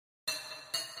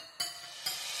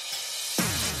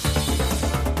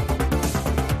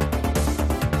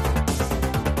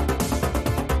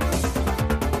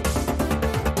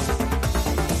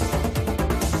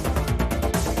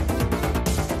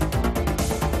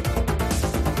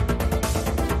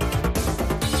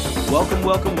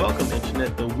Welcome,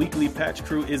 Internet. The Weekly Patch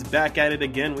Crew is back at it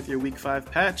again with your Week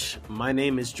 5 patch. My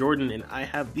name is Jordan, and I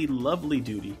have the lovely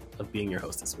duty of being your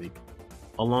host this week,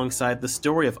 alongside the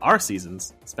story of our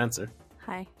seasons, Spencer.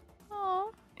 Hi.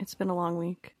 Aw. It's been a long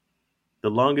week. The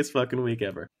longest fucking week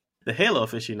ever. The Halo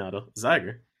aficionado,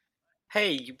 Zyger.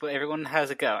 Hey, everyone,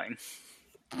 how's it going?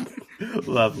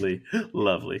 Lovely.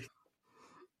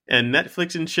 And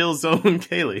Netflix and Chill Zone,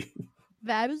 Kaylee.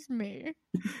 That is me.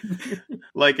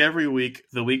 Like every week,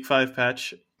 the Week 5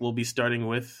 patch will be starting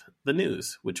with the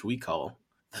news, which we call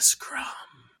the Scrum.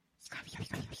 Scrum.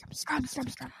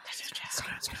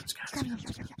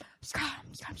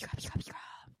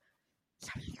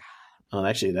 Oh,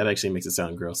 that actually makes it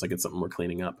sound gross, like it's something we're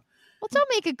cleaning up. Well, don't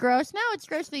make it gross. Now it's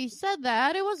gross that you said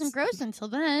that. It wasn't gross until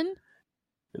then.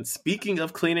 And speaking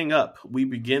of cleaning up, we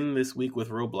begin this week with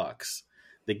Roblox,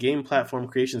 the game platform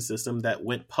creation system that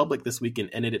went public this week and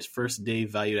ended its first day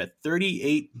valued at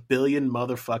 $38 billion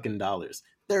motherfucking dollars.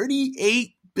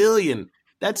 $38 billion.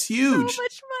 That's huge. So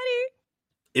much money.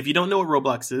 If you don't know what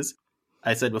Roblox is,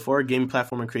 I said before, a game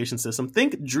platform and creation system.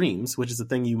 Think Dreams, which is a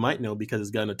thing you might know because it's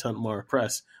gotten a ton more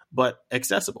press, but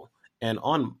accessible and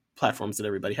on platforms that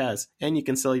everybody has, and you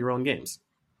can sell your own games.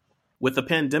 With the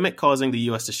pandemic causing the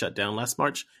US to shut down last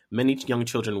March, many young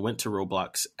children went to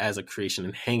Roblox as a creation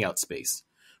and hangout space,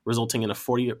 resulting in a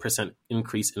 40%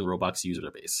 increase in Roblox user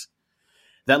base.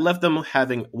 That left them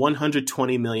having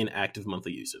 120 million active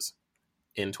monthly users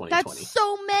in 2020. That's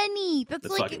so many. That's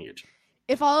like, fucking huge.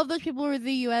 If all of those people were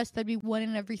the US, that'd be 1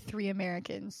 in every 3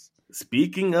 Americans.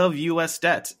 Speaking of US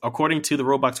stats, according to the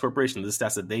Roblox Corporation, the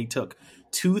stats that they took,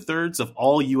 2/3 of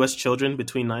all US children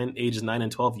between ages 9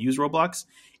 and 12 use Roblox,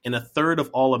 and 1/3 of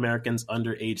all Americans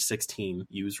under age 16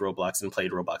 use Roblox and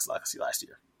played Roblox last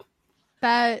year.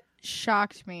 That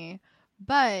shocked me.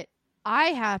 But I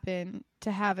happen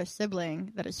to have a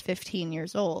sibling that is 15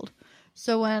 years old.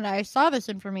 So when I saw this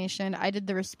information, I did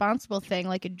the responsible thing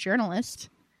like a journalist,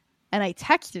 and I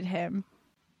texted him,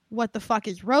 "What the fuck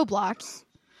is Roblox?"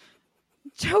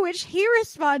 To which he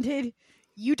responded,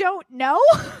 "You don't know?"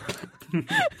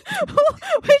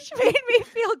 Which made me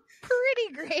feel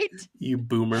pretty great. You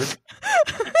boomer.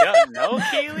 You don't know,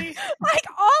 Kaylee? Like,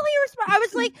 all he responded, I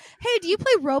was like, "Hey, do you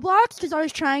play Roblox?" Because I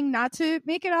was trying not to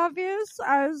make it obvious.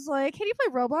 I was like, "Hey, do you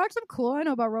play Roblox? I'm cool. I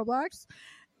know about Roblox."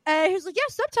 And he was like, "Yeah,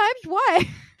 sometimes. Why?"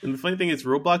 And the funny thing is,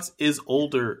 Roblox is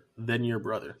older than your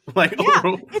brother. Like,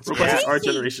 Yeah, it's Roblox crazy. is our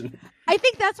generation. I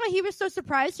think that's why he was so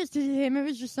surprised. Just to him, it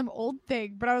was just some old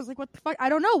thing. But I was like, "What the fuck? I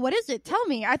don't know. What is it? Tell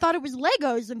me." I thought it was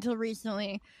Legos until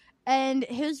recently. And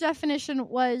his definition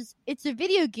was, it's a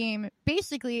video game.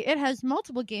 Basically, it has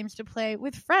multiple games to play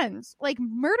with friends, like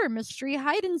murder mystery,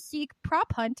 hide and seek,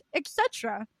 prop hunt,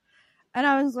 etc. And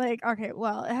I was like, okay,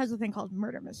 well, it has a thing called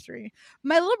murder mystery.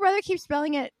 My little brother keeps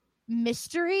spelling it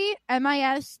mystery,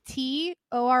 Mistory,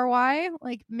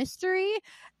 like mystery.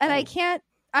 And I can't,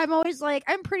 I'm always like,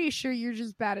 I'm pretty sure you're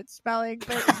just bad at spelling,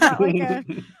 but it's not like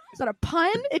is that a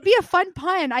pun? It'd be a fun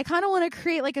pun. I kind of want to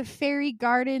create like a fairy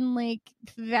garden, like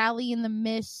Valley in the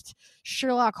Mist,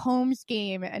 Sherlock Holmes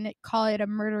game and call it a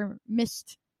murder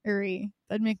mystery.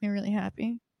 That'd make me really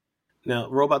happy. Now,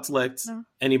 Robots lets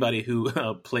anybody who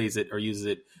plays it or uses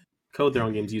it code their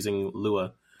own games using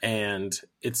Lua. And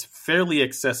it's fairly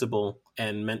accessible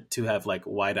and meant to have like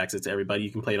wide access to everybody.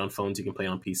 You can play it on phones, you can play it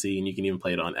on PC, and you can even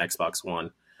play it on Xbox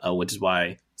One, which is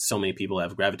why so many people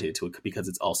have gravitated to it because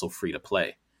it's also free to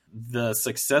play. The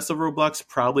success of Roblox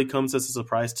probably comes as a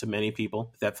surprise to many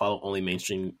people that follow only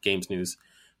mainstream games news.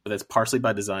 But that's partially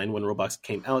by design. When Roblox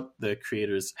came out, the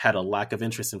creators had a lack of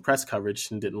interest in press coverage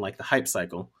and didn't like the hype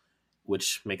cycle,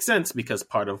 which makes sense because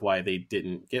part of why they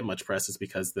didn't get much press is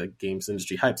because the games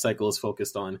industry hype cycle is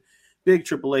focused on big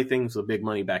AAA things with big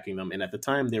money backing them. And at the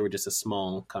time, they were just a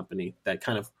small company that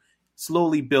kind of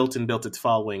slowly built its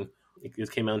following.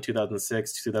 It came out in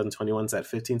 2006, 2021, so at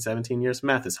 15, 17 years.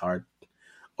 Math is hard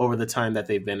over the time that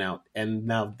they've been out. And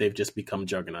now they've just become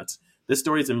juggernauts. This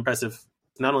story is impressive.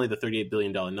 Not only the $38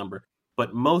 billion number,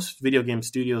 but most video game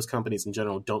studios, companies in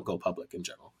general, don't go public in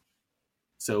general.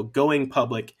 So going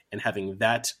public and having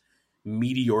that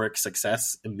meteoric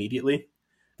success immediately,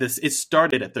 it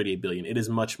started at 38 billion. It is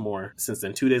much more since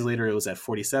then. 2 days later, it was at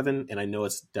 47, and I know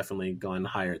it's definitely gone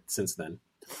higher since then.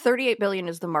 38 billion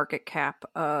is the market cap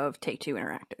of Take-Two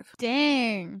Interactive.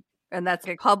 Dang. And that's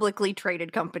a publicly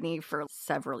traded company for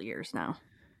several years now.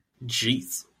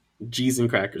 Jeez and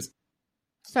crackers.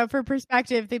 So for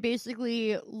perspective, they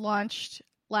basically launched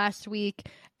last week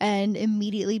and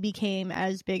immediately became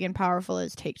as big and powerful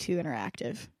as Take-Two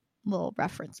Interactive. Little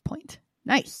reference point.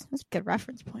 Nice. That's a good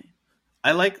reference point.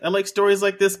 I like stories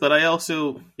like this, but it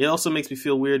also makes me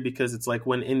feel weird because it's like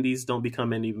when indies don't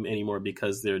become indie anymore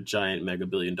because they're giant mega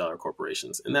billion-dollar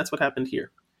corporations, and that's what happened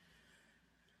here.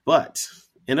 But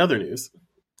in other news,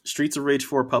 Streets of Rage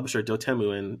 4 publisher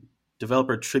Dotemu and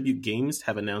developer Tribute Games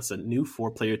have announced a new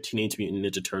 4-player Teenage Mutant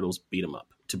Ninja Turtles beat 'em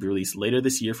up to be released later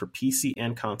this year for PC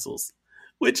and consoles,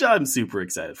 which I'm super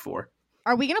excited for.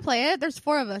 Are we gonna play it? There's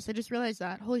 4 of us. I just realized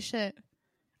that. Holy shit!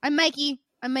 I'm Mikey.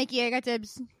 I got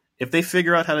dibs. If they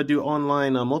figure out how to do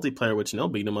online multiplayer, which no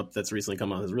beat 'em up that's recently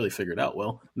come out has really figured out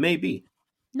well, maybe.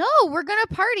 No, we're gonna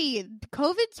party.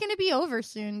 COVID's gonna be over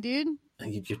soon, dude.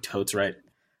 You're totes right.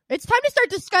 It's time to start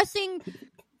discussing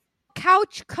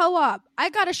couch co-op. I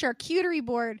got a charcuterie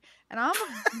board, and I'm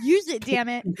gonna use it. Damn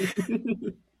it!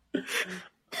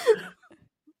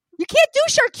 You can't do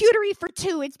charcuterie for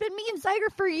 2. It's been me and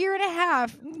Zyger for a year and a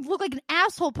half. Look like an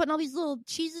asshole putting all these little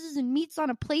cheeses and meats on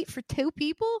a plate for 2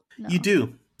 people. No. You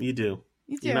do.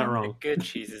 You're not wrong. Good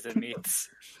cheeses and meats.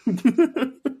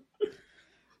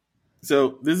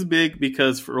 So this is big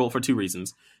because for 2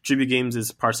 reasons. Tribute Games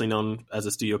is partially known as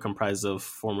a studio comprised of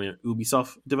former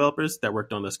Ubisoft developers that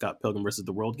worked on the Scott Pilgrim vs.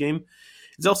 the World game.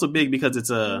 It's also big because it's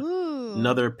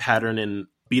another pattern in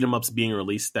beat-em-ups being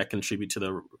released that contribute to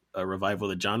the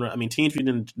revival of the genre. I mean, Teenage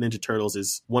Mutant Ninja Turtles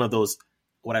is one of those,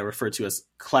 what I refer to as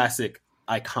classic,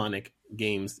 iconic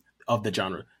games of the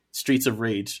genre. Streets of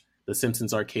Rage, the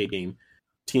Simpsons arcade game,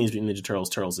 Teenage Mutant Ninja Turtles,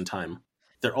 Turtles in Time.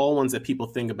 They're all ones that people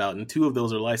think about, and 2 of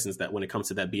those are licensed that when it comes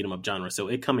to that beat-em-up genre. So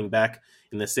it coming back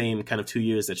in the same kind of 2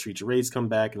 years that Streets of Rage come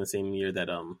back, in the same year that,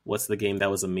 what's the game that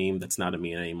was a meme that's not a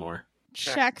meme anymore?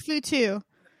 Shaq Fu 2.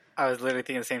 I was literally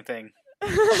thinking the same thing.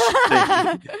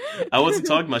 I wasn't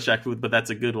talking about Shaq Fu, but that's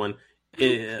a good one.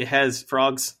 It has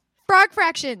frogs. Frog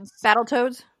Fractions.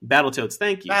 Battletoads. Battletoads,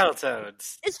 thank you.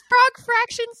 Battletoads. Is Frog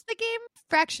Fractions the game?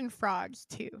 Fraction Frogs,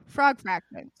 too. Frog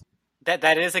Fractions.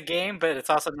 That is a game, but it's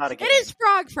also not a game. It is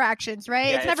Frog Fractions, right?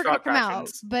 Yeah, it's never it's going to Frog come out,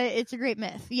 Fractions. but it's a great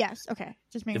myth. Yes, okay.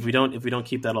 Just If we don't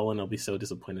keep that all in, I'll be so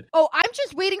disappointed. Oh, I'm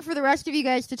just waiting for the rest of you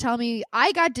guys to tell me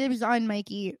I got dibs on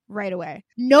Mikey right away.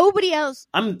 Nobody else.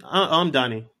 I'm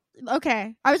Donnie.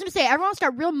 Okay. I was going to say, everyone else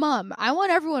got real mum. I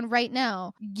want everyone right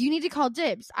now. You need to call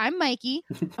dibs. I'm Mikey.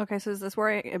 Okay, so is this where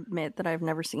I admit that I've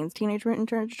never seen Teenage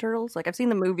Mutant Ninja Turtles? Like, I've seen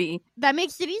the movie. That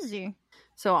makes it easy.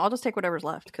 So I'll just take whatever's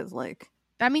left, because, like...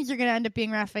 That means you're going to end up being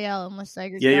Raphael unless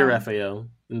Zyger's Yeah, you're down. Raphael.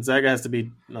 And Zyga has to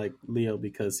be, like, Leo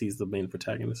because he's the main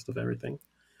protagonist of everything.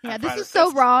 Yeah, I'm this fine is with so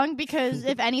this. wrong because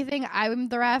if anything, I'm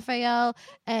the Raphael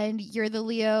and you're the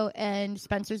Leo and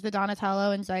Spencer's the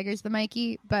Donatello and Zyger's the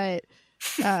Mikey, but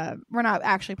we're not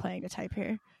actually playing a type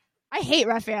here. I hate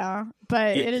Raphael,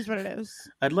 but Yeah. it is what it is.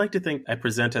 I'd like to think I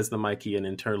present as the Mikey and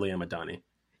internally I'm a Donnie.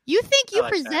 You think you I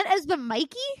like present as the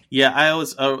Mikey? Yeah, I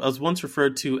was once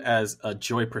referred to as a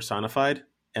Joy personified,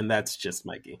 and that's just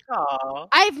Mikey. Aww.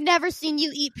 I've never seen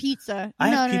you eat pizza. I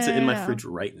have No, pizza no, in my no. fridge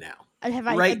right now. Have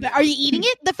Right. Are you eating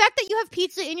it? The fact that you have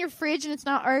pizza in your fridge and it's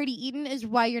not already eaten is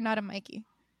why you're not a Mikey.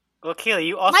 Well, Keely,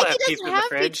 you also Mikey have doesn't pizza in the have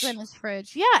fridge. pizza in his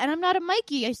fridge. Yeah, and I'm not a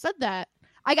Mikey. I said that.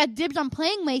 I got dibs on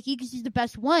playing Mikey because he's the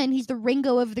best one. He's the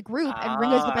Ringo of the group, and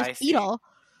Ringo's the Ah, I best see. Beetle.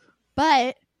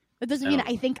 But that doesn't mean don't-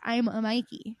 I think I'm a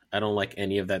Mikey. I don't like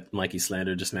any of that Mikey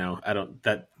slander just now.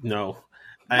 No.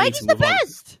 I Mikey's need the to move on.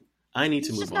 best. I need to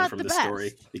He's move just on not from the this best.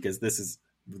 story because this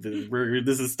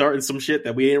is starting some shit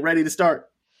that we ain't ready to start.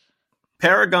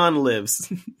 Paragon lives.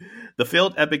 The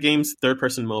failed Epic Games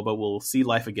third-person MOBA will see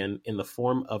life again in the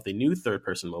form of the new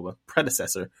third-person MOBA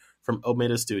predecessor from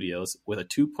Omega Studios with a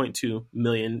 $2.2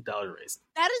 million raise.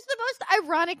 That is the most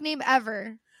ironic name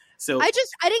ever. So I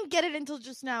didn't get it until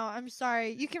just now. I'm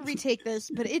sorry. You can retake this,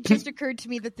 but it just occurred to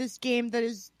me that this game that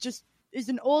is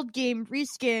an old game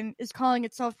reskin is calling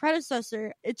itself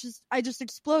predecessor. I just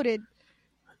exploded.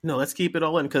 no, let's keep it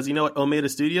all in because you know what? Omega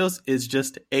Studios is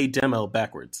just a demo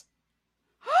backwards.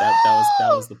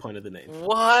 That was the point of the name.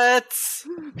 What?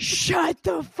 Shut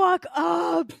the fuck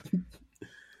up.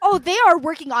 Oh, they are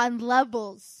working on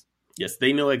levels. Yes,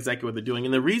 they know exactly what they're doing.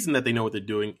 And the reason that they know what they're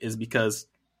doing is because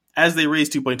as they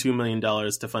raised $2.2 million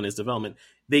to fund its development,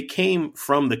 they came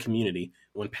from the community.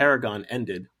 When Paragon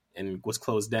ended and was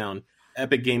closed down,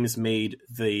 Epic Games made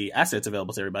the assets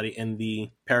available to everybody. And the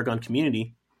Paragon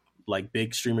community, like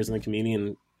big streamers in the community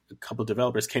and a couple of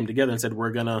developers, came together and said,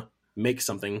 we're going to make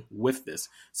something with this.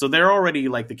 So they're already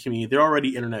like the community. They're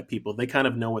already internet people. They kind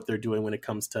of know what they're doing when it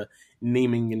comes to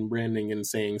naming and branding and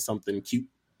saying something cute.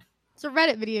 It's a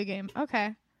Reddit video game.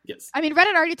 Okay. Yes. I mean,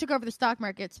 Reddit already took over the stock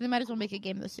market, so they might as well make a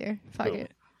game this year. Fuck Cool.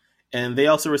 it. And they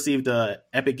also received a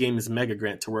Epic Games mega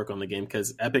grant to work on the game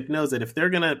because Epic knows that if they're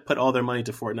going to put all their money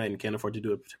to Fortnite and can't afford to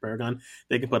do it to Paragon,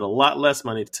 they can put a lot less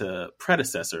money to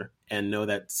Predecessor and know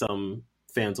that some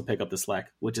fans will pick up the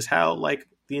slack, which is how like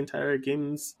the entire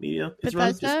games media is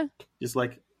Bethesda? run. Just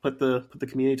like put the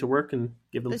community to work and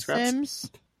give them The scraps.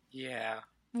 Sims? Yeah.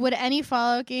 Would any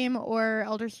Fallout game or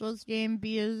Elder Scrolls game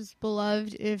be as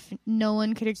beloved if no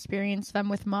one could experience them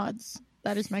with mods?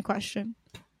 That is my question.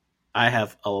 I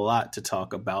have a lot to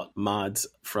talk about mods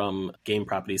from game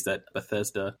properties that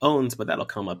Bethesda owns, but that'll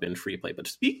come up in free play. But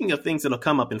speaking of things that'll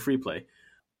come up in free play,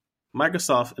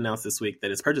 Microsoft announced this week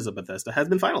that its purchase of Bethesda has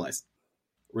been finalized,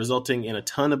 resulting in a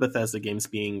ton of Bethesda games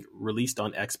being released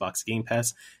on Xbox Game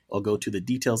Pass. I'll go to the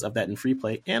details of that in free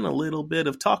play and a little bit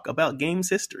of talk about games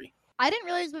history. I didn't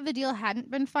realize that the deal hadn't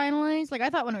been finalized. Like,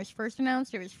 I thought when it was first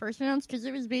announced because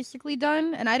it was basically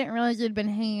done, and I didn't realize it had been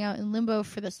hanging out in limbo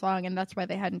for this long, and that's why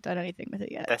they hadn't done anything with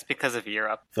it yet. That's because of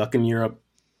Europe. Fucking Europe.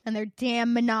 And their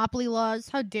damn monopoly laws.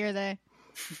 How dare they?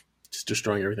 Just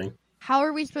destroying everything. How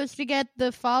are we supposed to get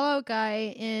the Fallout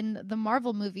guy in the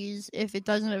Marvel movies if it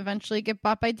doesn't eventually get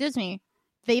bought by Disney?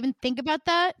 They even think about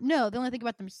that? No, they only think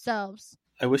about themselves.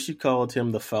 I wish you called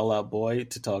him the Fallout Boy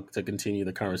to continue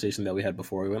the conversation that we had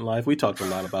before we went live. We talked a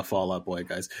lot about Fallout Boy,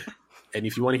 guys. And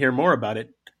if you want to hear more about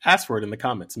it, ask for it in the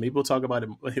comments. Maybe we'll talk about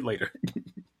it later.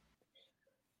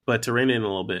 But to rein in a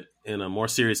little bit, in a more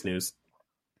serious news,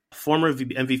 former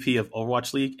MVP of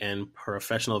Overwatch League and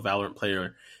professional Valorant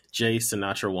player Jay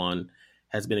Sinatra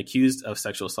has been accused of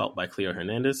sexual assault by Cleo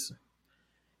Hernandez.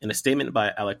 In a statement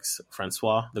by Alex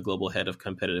Francois, the global head of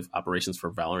competitive operations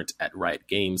for Valorant at Riot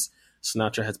Games,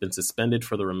 Sinatra has been suspended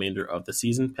for the remainder of the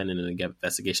season, pending an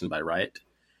investigation by Riot.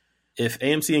 If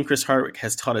AMC and Chris Hardwick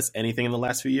has taught us anything in the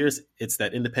last few years, it's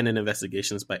that independent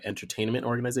investigations by entertainment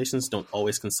organizations don't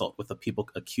always consult with the people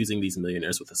accusing these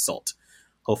millionaires with assault.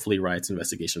 Hopefully Riot's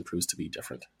investigation proves to be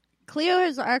different. Cleo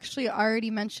has actually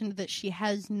already mentioned that she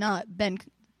has not been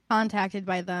contacted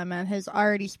by them and has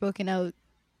already spoken out,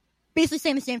 basically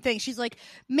saying the same thing. She's like,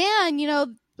 man,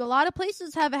 a lot of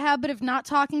places have a habit of not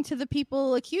talking to the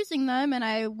people accusing them, and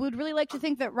I would really like to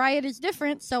think that Riot is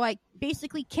different, so I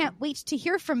basically can't wait to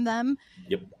hear from them,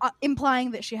 Yep.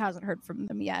 Implying that she hasn't heard from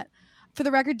them yet. For the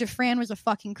record, Dufran was a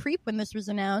fucking creep when this was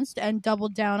announced and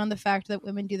doubled down on the fact that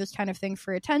women do this kind of thing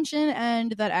for attention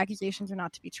and that accusations are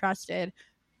not to be trusted.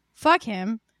 Fuck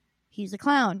him. He's a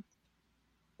clown.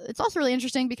 It's also really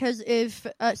interesting because if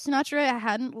Sinatra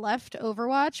hadn't left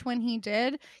Overwatch when he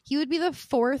did, he would be the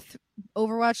fourth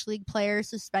Overwatch League player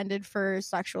suspended for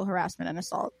sexual harassment and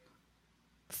assault.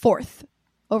 Fourth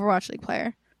Overwatch League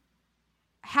player.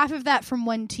 Half of that from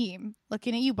one team.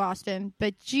 Looking at you, Boston.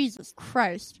 But Jesus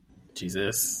Christ.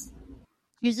 Jesus.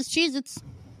 Cheez-Its.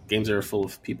 Games are full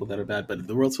of people that are bad, but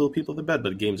the world's full of people that are bad,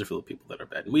 but games are full of people that are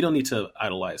bad. We don't need to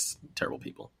idolize terrible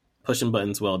people. Pushing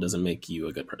buttons well doesn't make you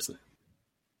a good person.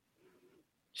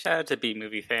 Shout out to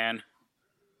B-Movie Fan.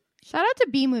 Shout out to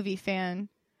B-Movie Fan.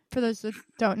 For those that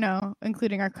don't know,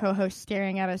 including our co-host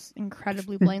staring at us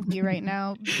incredibly blankly right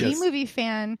now, Yes. B-Movie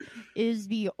Fan is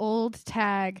the old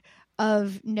tag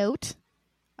of Note,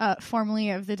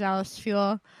 formerly of the Dallas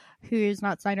Fuel, who is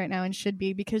not signed right now and should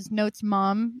be, because Note's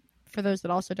mom, for those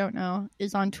that also don't know,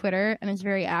 is on Twitter and is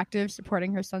very active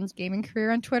supporting her son's gaming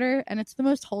career on Twitter, and it's the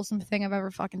most wholesome thing I've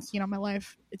ever fucking seen on my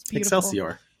life. It's beautiful.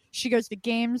 Excelsior. She goes to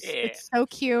games. Yeah. It's so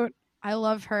cute. I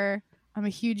love her. I'm a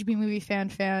huge B-Movie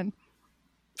fan.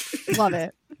 Love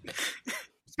it.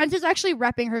 Spencer's actually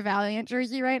repping her Valiant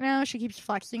jersey right now. She keeps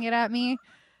flexing it at me.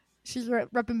 She's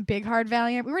repping Big Hard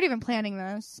Valiant. We weren't even planning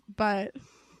this, but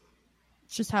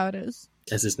it's just how it is.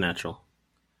 As is natural.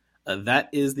 That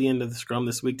is the end of the Scrum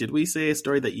this week. Did we say a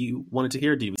story that you wanted to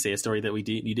hear? Did we say a story that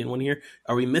you didn't want to hear?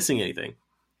 Are we missing anything?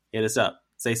 Hit us up.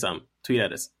 Say something. Tweet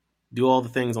at us. Do all the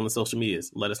things on the social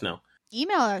medias. Let us know.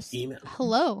 Email us.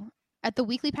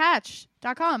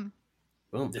 hello@theweeklypatch.com.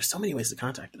 Boom. There's so many ways to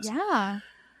contact us. Yeah.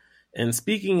 And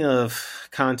speaking of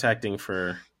contacting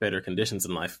for better conditions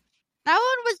in life, That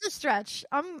one was a stretch.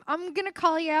 I'm gonna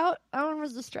call you out. That one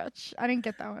was a stretch. I didn't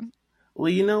get that one.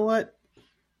 well, you know what?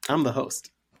 I'm the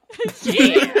host. But you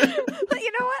know what?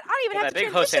 I don't even Yeah, have that to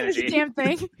big host transition this energy. damn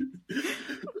thing.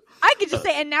 I could just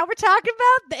say, and now we're talking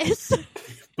about this.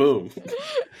 Boom.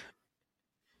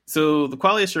 So the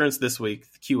quality assurance this week,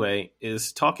 QA,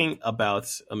 is talking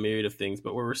about a myriad of things,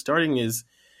 but where we're starting is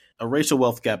a racial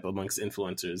wealth gap amongst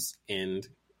influencers in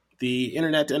the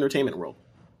internet to entertainment world.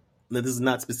 Now, this is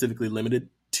not specifically limited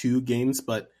to games,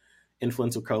 but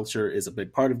influencer culture is a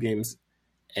big part of games,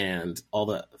 and all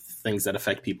the things that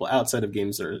affect people outside of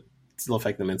games are still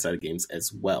affect them inside of games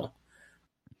as well.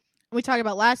 We talked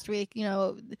about last week,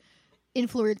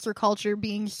 influencer culture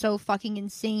being so fucking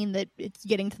insane that it's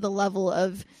getting to the level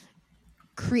of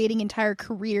creating entire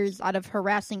careers out of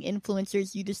harassing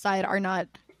influencers you decide are not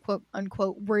quote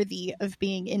unquote worthy of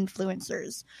being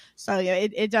influencers. So yeah,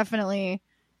 it definitely,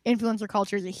 influencer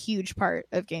culture is a huge part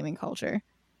of gaming culture.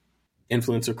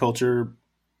 Influencer culture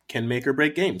can make or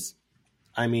break games.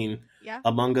 I mean,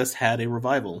 Among Us had a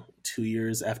revival 2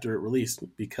 years after it released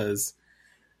because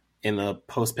in the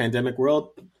post-pandemic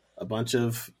world, a bunch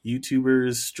of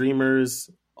YouTubers, streamers,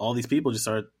 all these people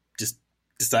just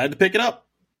decided to pick it up.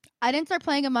 I didn't start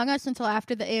playing Among Us until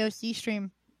after the AOC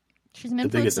stream. She's an influencer.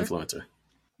 The biggest influencer.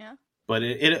 Yeah. But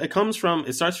it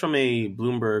starts from a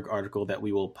Bloomberg article that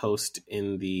we will post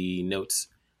in the notes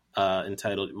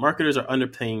entitled "Marketers Are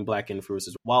Underpaying Black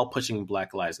Influencers While Pushing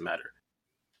Black Lives Matter."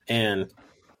 And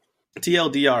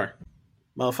TLDR,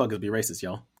 motherfuckers be racist,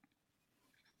 y'all.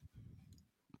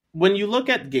 When you look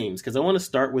at games, because I want to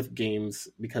start with games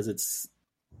because it's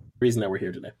the reason that we're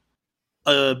here today.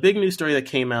 A big news story that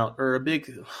came out, or a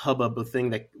big hubbub of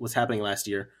thing that was happening last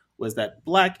year, was that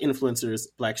black influencers,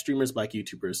 black streamers, black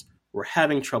YouTubers were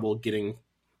having trouble getting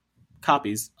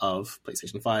copies of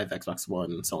PlayStation 5, Xbox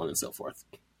One, and so on and so forth.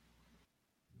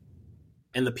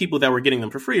 And the people that were getting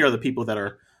them for free are the people that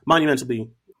are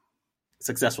monumentally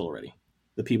successful already.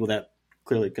 The people that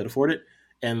clearly could afford it.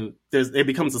 And it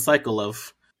becomes a cycle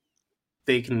of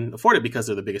they can afford it because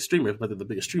they're the biggest streamers, but they're the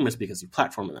biggest streamers because you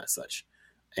platform them as such.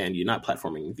 And you're not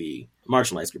platforming the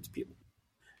marginalized groups of people.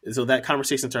 And so that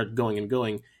conversation started going and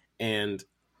going. And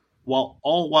while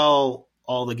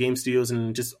all the game studios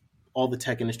and just all the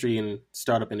tech industry and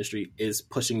startup industry is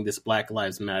pushing this Black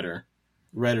Lives Matter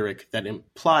rhetoric that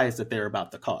implies that they're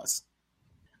about the cause.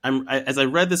 As I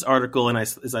read this article and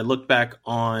as I looked back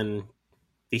on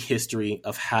the history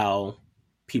of how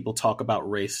people talk about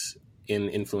race in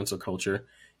influencer culture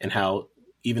and how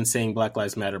even saying Black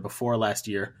Lives Matter before last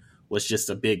year was just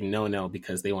a big no-no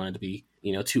because they wanted to be,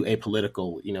 too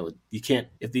apolitical. You can't,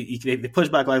 if they push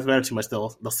Black Lives Matter too much, they'll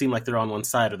seem like they're on one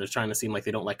side or they're trying to seem like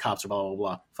they don't like cops or blah, blah,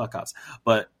 blah. Fuck cops.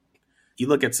 But you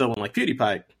look at someone like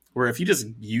PewDiePie, where if you just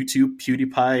YouTube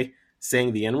PewDiePie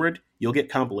saying the N-word, you'll get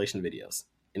compilation videos.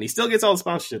 And he still gets all the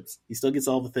sponsorships. He still gets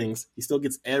all the things. He still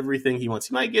gets everything he wants.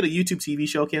 He might get a YouTube TV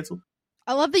show canceled.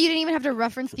 I love that you didn't even have to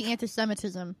reference the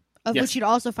anti-Semitism, of which you'd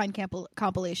also find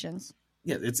compilations.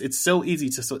 Yeah, it's so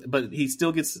easy but he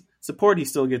still gets support. He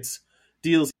still gets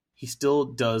deals. He still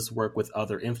does work with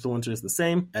other influencers the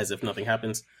same, as if nothing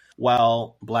happens,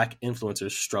 while black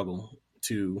influencers struggle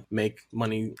to make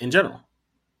money in general.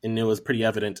 And it was pretty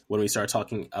evident when I started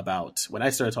talking about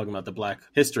the Black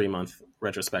History Month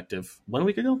retrospective 1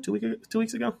 week ago, 2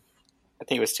 weeks ago. I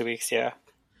think it was 2 weeks, yeah.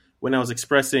 When I was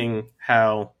expressing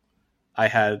how I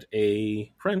had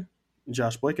a friend,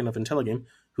 Josh Boykin of IntelliGame,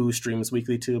 who streams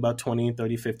weekly to about 20,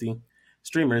 30, 50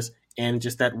 streamers. And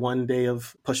just that one day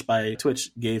of push by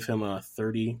Twitch gave him a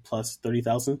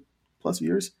 30,000 plus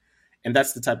viewers. And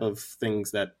that's the type of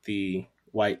things that the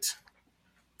white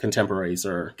contemporaries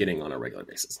are getting on a regular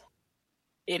basis.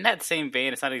 In that same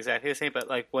vein, it's not exactly the same, but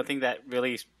like one thing that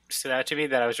really stood out to me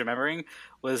that I was remembering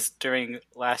was during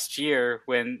last year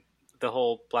when the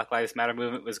whole Black Lives Matter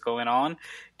movement was going on.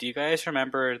 Do you guys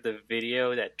remember the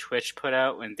video that Twitch put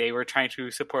out when they were trying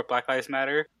to support Black Lives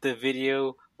Matter? The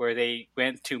video where they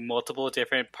went to multiple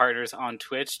different partners on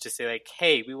Twitch to say like,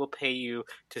 hey, we will pay you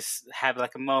to have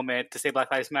like a moment to say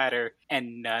Black Lives Matter.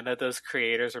 And none of those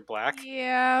creators are black.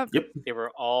 Yeah. Yep. They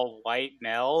were all white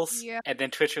males. Yeah. And then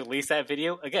Twitch released that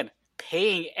video, again,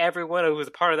 paying everyone who was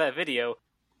a part of that video,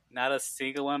 not a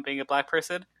single one being a black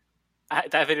person.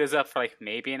 That video was up for like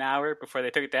maybe an hour before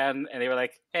they took it down, and they were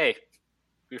like, hey,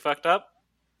 we fucked up.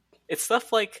 It's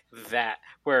stuff like that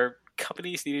where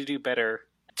companies need to do better.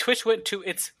 Twitch went to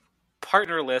its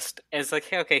partner list and it's like,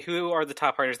 hey, okay, who are the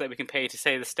top partners that we can pay to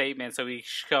say the statement so we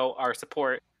show our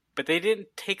support? But they didn't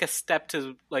take a step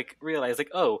to like realize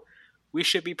like, oh, we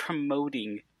should be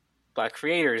promoting black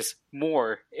creators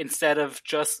more instead of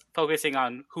just focusing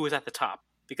on who's at the top.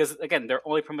 Because again, they're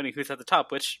only promoting who's at the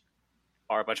top, which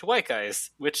are a bunch of white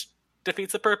guys, which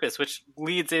defeats the purpose, which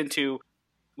leads into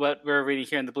what we're reading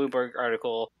here in the Bloomberg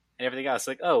article and everything else.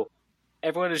 Like, oh,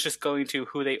 everyone is just going to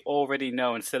who they already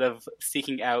know instead of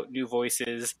seeking out new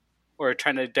voices or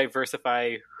trying to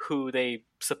diversify who they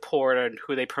support and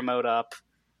who they promote up.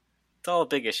 It's all a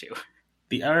big issue.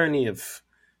 The irony of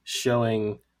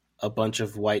showing a bunch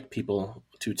of white people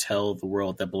to tell the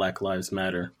world that Black Lives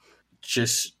Matter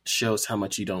just shows how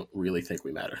much you don't really think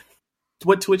we matter.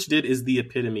 What Twitch did is the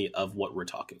epitome of what we're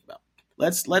talking about.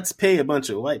 Let's pay a bunch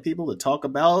of white people to talk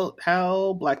about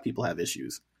how black people have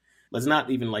issues. Let's not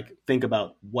even like think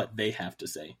about what they have to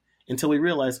say until we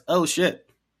realize, oh shit,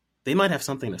 they might have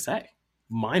something to say.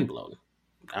 Mind blown.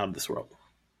 Out of this world.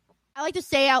 I like to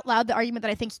say out loud the argument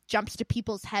that I think jumps to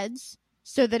people's heads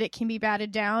so that it can be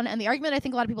batted down. And the argument I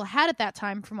think a lot of people had at that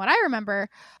time, from what I remember,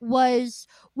 was,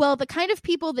 well, the kind of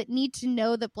people that need to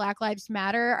know that Black Lives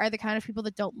Matter are the kind of people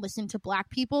that don't listen to Black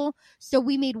people. So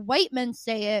we made white men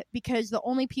say it because the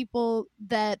only people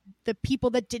that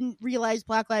didn't realize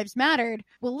Black Lives Mattered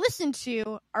will listen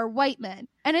to are white men.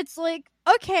 And it's like,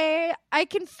 okay, I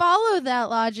can follow that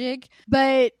logic,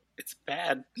 but It's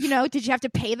bad. did you have to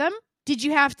pay them? Did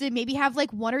you have to maybe have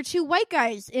like one or two white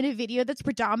guys in a video that's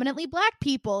predominantly Black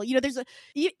people? There's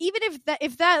even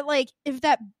if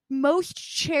that most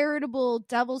charitable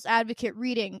devil's advocate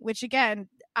reading, which again,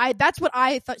 that's what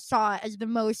I saw as the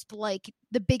most, like,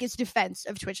 the biggest defense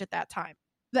of Twitch at that time.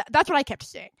 That's what I kept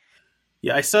saying.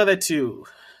 Yeah, I saw that too.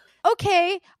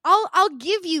 Okay, I'll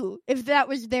give you if that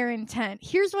was their intent.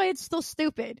 Here's why it's still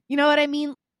stupid. You know what I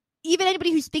mean? Even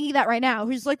anybody who's thinking that right now,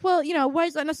 who's like, well, why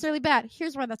is that necessarily bad?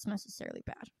 Here's why that's necessarily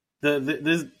bad.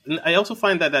 I also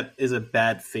find that is a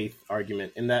bad faith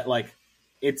argument, in that, like,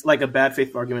 it's like a bad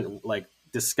faith argument, like,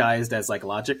 disguised as, like,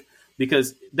 logic,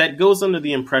 because that goes under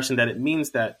the impression that it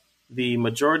means that the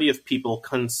majority of people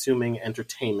consuming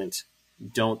entertainment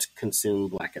don't consume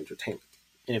Black entertainment.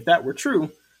 And if that were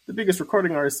true, the biggest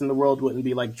recording artists in the world wouldn't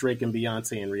be like Drake and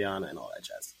Beyonce and Rihanna and all that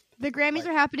jazz. The Grammys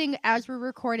are happening as we're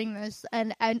recording this,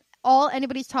 and all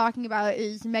anybody's talking about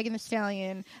is Megan Thee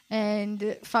Stallion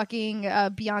and fucking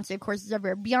Beyonce, of course, is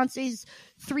everywhere. Beyonce's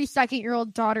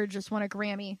 3-second-year-old daughter just won a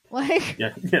Grammy. Like,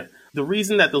 yeah. The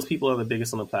reason that those people are the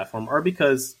biggest on the platform are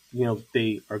because,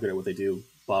 they are good at what they do,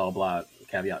 blah, blah, blah,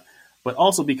 caveat. But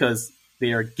also because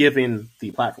they are given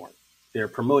the platform. They're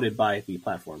promoted by the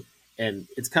platform. And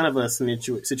it's kind of a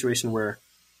situation where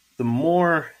the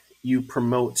more you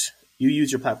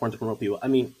use your platform to promote people. I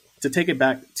mean, to take it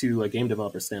back to a game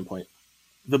developer standpoint,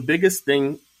 the biggest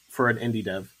thing for an indie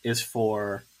dev is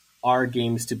for our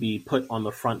games to be put on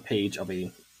the front page of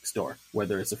a store,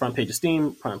 whether it's the front page of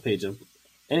Steam, front page of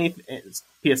any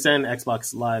PSN,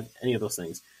 Xbox Live, any of those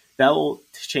things. That will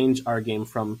change our game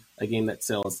from a game that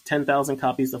sells 10,000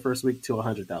 copies the first week to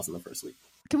 100,000 the first week.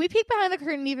 Can we peek behind the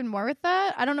curtain even more with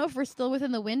that? I don't know if we're still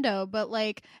within the window, but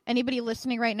like anybody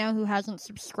listening right now who hasn't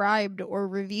subscribed or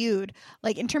reviewed,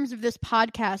 like in terms of this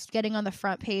podcast getting on the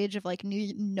front page of like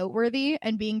New Noteworthy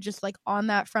and being just like on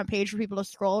that front page for people to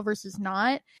scroll versus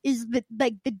not, is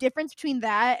the difference between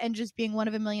that and just being one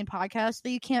of a million podcasts that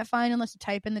you can't find unless you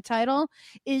type in the title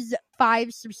is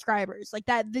 5 subscribers. Like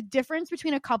that, the difference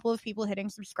between a couple of people hitting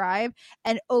subscribe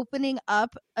and opening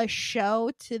up a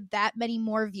show to that many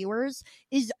more viewers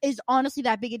is honestly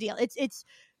that big a deal. It's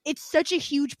such a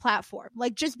huge platform.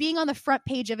 Like just being on the front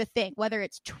page of a thing, whether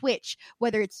it's Twitch,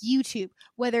 whether it's YouTube,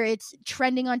 whether it's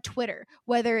trending on Twitter,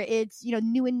 whether it's,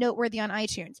 new and noteworthy on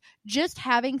iTunes, just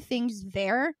having things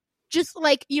there. Just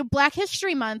like, Black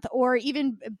History Month, or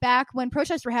even back when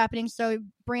protests were happening, so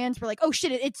brands were like, oh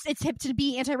shit, it's hip to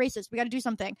be anti-racist, we got to do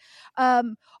something.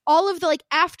 All of the like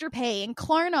Afterpay and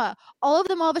Klarna, all of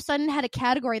them all of a sudden had a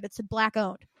category that said Black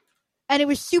owned. And it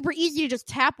was super easy to just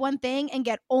tap one thing and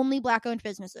get only Black owned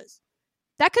businesses.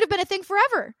 That could have been a thing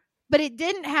forever, but it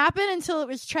didn't happen until it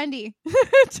was trendy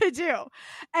to do.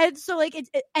 And so like,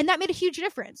 and that made a huge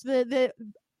difference.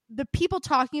 The people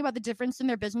talking about the difference in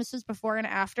their businesses before and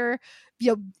after,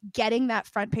 getting that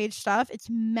front page stuff, it's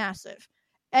massive.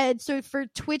 And so for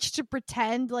Twitch to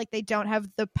pretend like they don't have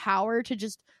the power to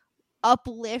just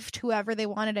uplift whoever they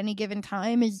want at any given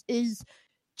time is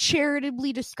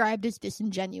charitably described as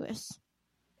disingenuous.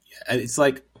 Yeah, it's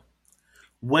like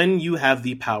when you have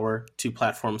the power to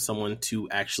platform someone to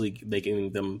actually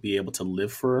making them be able to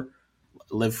live for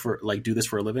like do this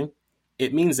for a living,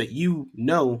 it means that you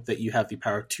know that you have the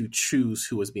power to choose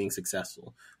who is being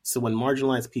successful. So when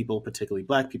marginalized people, particularly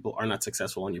Black people, are not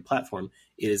successful on your platform,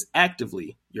 it is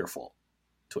actively your fault.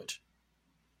 Twitch.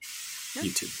 Yep.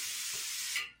 YouTube.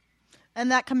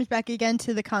 And that comes back again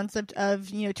to the concept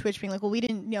of, Twitch being like, well, we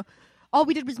didn't, all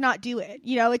we did was not do it.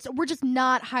 We're just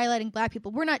not highlighting Black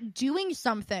people. We're not doing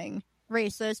something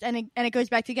racist. And it goes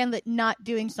back to, again, that not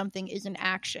doing something is an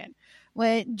action.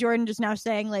 When Jordan just now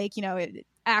saying, like,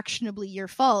 actionably your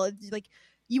fault, it's like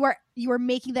you are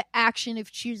making the action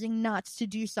of choosing not to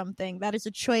do something. That is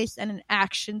a choice and an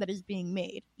action that is being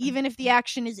made. Even if the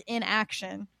action is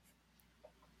inaction,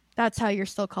 that's how you're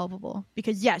still culpable.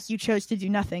 Because yes, you chose to do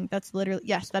nothing. That's literally,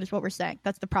 yes, that is what we're saying.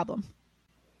 That's the problem.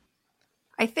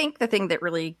 I think the thing that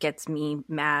really gets me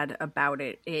mad about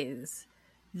it is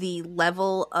the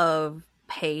level of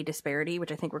pay disparity,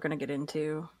 which I think we're going to get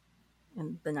into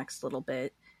in the next little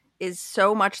bit, is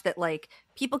so much that like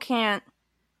people cannot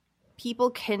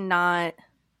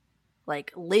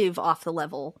like live off the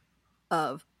level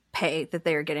of pay that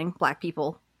they're getting, Black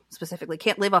people specifically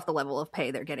can't live off the level of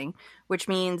pay they're getting, which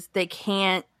means they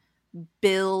can't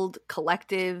build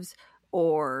collectives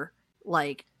or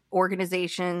like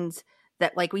organizations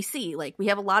that like we see. Like we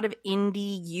have a lot of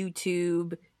indie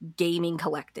YouTube gaming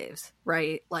collectives,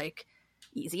 right? Like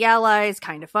Easy Allies,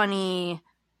 Kind of Funny,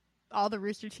 all the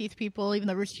Rooster Teeth people, even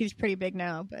though Rooster Teeth's pretty big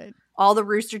now, but all the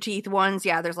Rooster Teeth ones,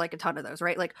 yeah, there's like a ton of those,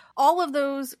 right? Like all of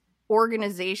those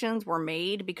organizations were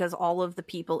made because all of the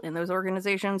people in those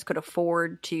organizations could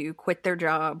afford to quit their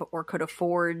job or could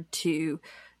afford to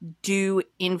do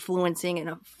influencing in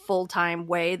a full-time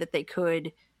way that they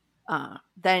could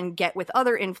then get with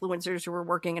other influencers who were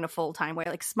working in a full-time way.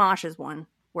 Like Smosh is one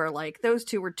where like those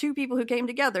two were two people who came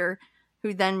together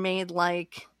who then made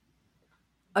like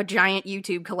a giant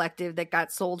YouTube collective that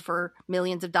got sold for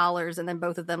millions of dollars and then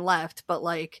both of them left. But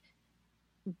like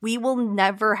we will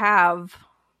never have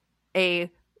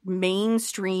a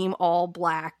mainstream all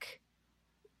black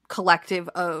collective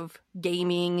of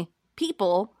gaming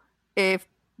people if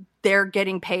they're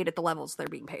getting paid at the levels they're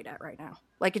being paid at right now.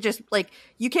 Like it just like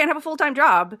you can't have a full-time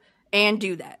job and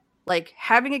do that. Like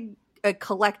having a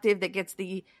collective that gets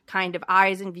the kind of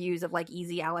eyes and views of like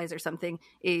Easy Allies or something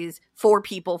is 4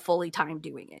 people fully time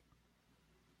doing it.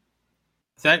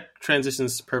 That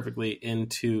transitions perfectly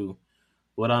into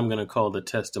what I'm going to call the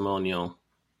testimonial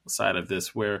side of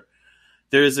this, where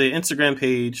there is an Instagram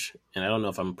page, and I don't know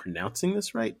if I'm pronouncing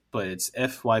this right, but it's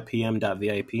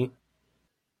fypm.vip.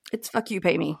 It's fuck you,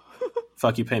 pay me.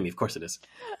 Fuck you, pay me. Of course it is.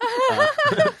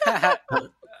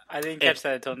 I didn't catch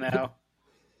that until now.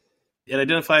 It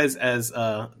identifies as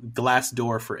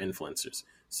Glassdoor for influencers.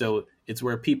 So it's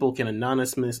where people can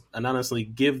anonymously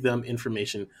give them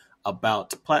information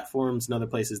about platforms and other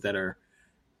places that are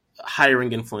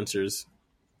hiring influencers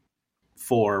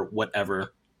for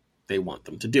whatever they want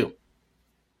them to do.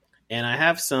 And I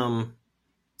have some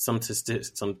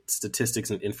statistics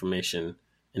and information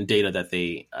and data that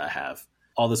they have.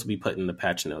 All this will be put in the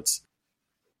patch notes.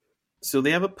 So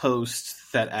they have a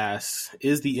post that asks,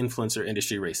 is the influencer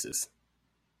industry racist?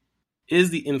 Is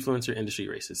the influencer industry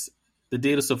racist? The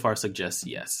data so far suggests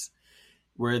yes,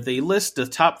 where they list the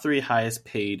top 3 highest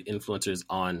paid influencers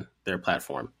on their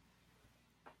platform.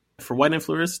 For white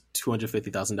influencers,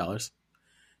 $250,000,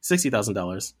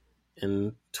 $60,000,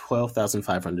 and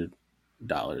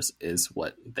 $12,500 is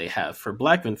what they have. For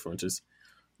black influencers,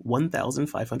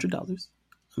 $1,500.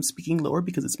 I'm speaking lower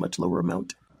because it's much lower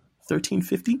amount.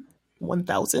 $1,350,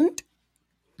 $1,000.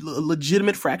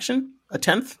 Legitimate fraction, a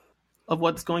tenth of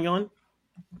what's going on.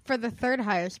 For the third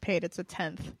highest paid, it's a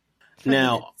 10th.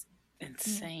 Now,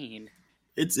 insane.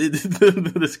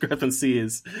 The discrepancy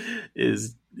is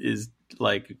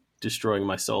like destroying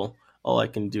my soul. All I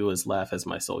can do is laugh as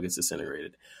my soul gets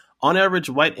disintegrated. On average,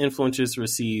 white influencers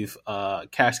receive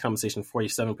cash compensation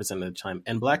 47% of the time,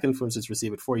 and black influencers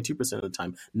receive it 42% of the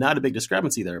time. Not a big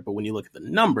discrepancy there, but when you look at the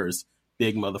numbers,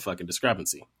 big motherfucking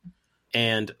discrepancy.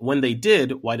 And when they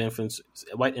did, white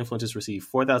influencers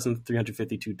received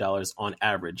 $4,352 on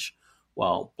average,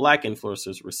 while black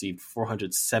influencers received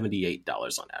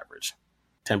 $478 on average.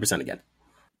 10% again.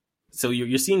 So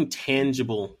you're seeing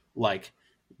tangible, like,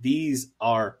 these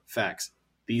are facts.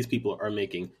 These people are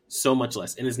making so much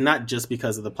less. And it's not just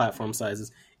because of the platform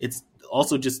sizes. It's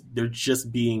also just, they're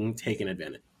just being taken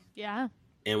advantage. Yeah.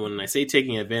 And when I say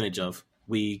taking advantage of,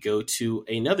 we go to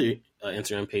another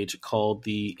Instagram page called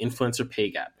the Influencer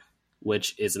Pay Gap,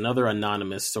 which is another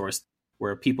anonymous source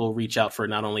where people reach out for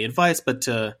not only advice, but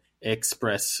to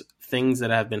express things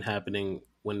that have been happening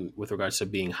with regards to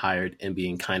being hired and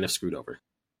being kind of screwed over.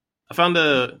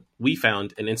 We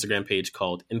found an Instagram page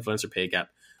called Influencer Pay Gap,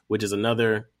 which is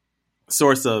another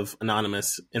source of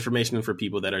anonymous information for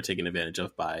people that are taken advantage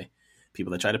of by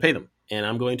people that try to pay them. And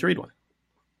I'm going to read one.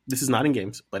 This is not in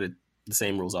games, but the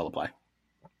same rules all apply.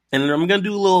 And I'm going to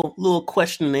do a little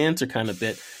question and answer kind of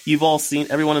bit. You've all seen,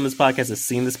 everyone in this podcast has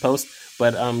seen this post,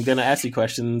 but I'm going to ask you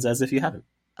questions as if you haven't.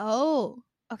 Oh,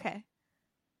 okay.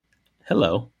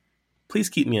 Hello. Please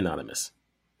keep me anonymous.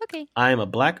 Okay. I am a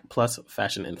Black plus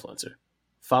fashion influencer.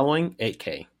 Following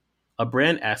 8K, a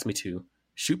brand asked me to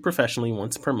shoot professionally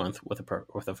once per month with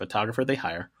a photographer they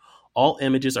hire. All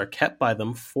images are kept by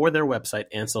them for their website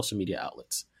and social media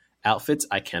outlets. Outfits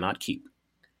I cannot keep.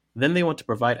 Then they want to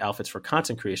provide outfits for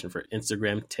content creation for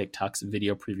Instagram, TikToks,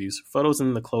 video previews, photos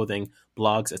in the clothing,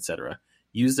 blogs, etc.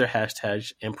 Use their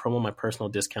hashtags and promo my personal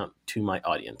discount to my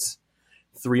audience.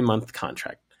 3-month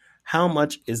contract. How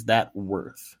much is that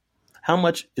worth? How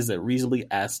much is it reasonably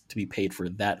asked to be paid for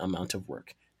that amount of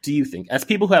work? Do you think, as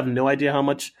people who have no idea how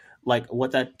much, like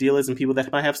what that deal is and people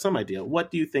that might have some idea, what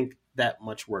do you think that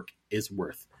much work is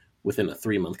worth within a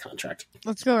 3-month contract?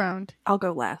 Let's go around. I'll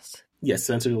go last. Yes,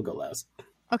 Spencer will go last.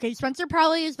 Okay, Spencer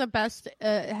probably is the best,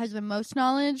 has the most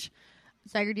knowledge.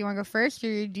 Steiger, do you want to go first,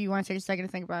 or do you want to take a second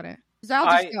to think about it? Because I'll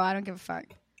just go. I don't give a fuck.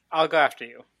 I'll go after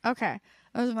you. Okay.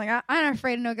 I was like, I'm not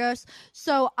afraid of no ghosts.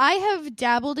 So I have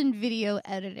dabbled in video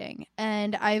editing,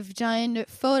 and I've done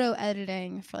photo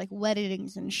editing for like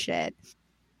weddings and shit.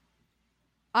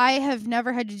 I have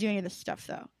never had to do any of this stuff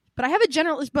though. But I have a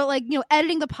generalist, but like, you know,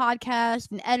 editing the podcast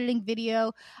and editing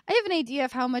video, I have an idea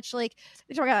of how much, like,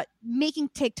 they talk about making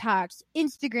TikToks,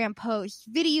 Instagram posts,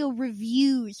 video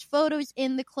reviews, photos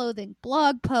in the clothing,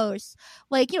 blog posts,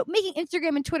 like, you know, making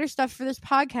Instagram and Twitter stuff for this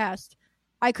podcast.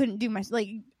 I couldn't do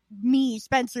me,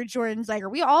 Spencer, Jordan, Zeiger,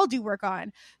 we all do work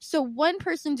on. So one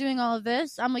person doing all of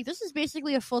this, I'm like, this is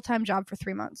basically a full-time job for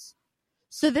 3 months.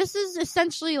 So this is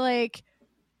essentially like,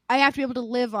 I have to be able to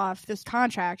live off this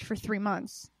contract for 3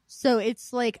 months. So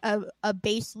it's like a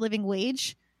base living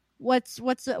wage. What's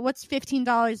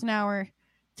 $15 an hour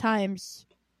times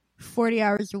 40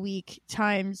 hours a week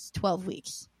times 12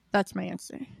 weeks? That's my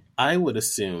answer. I would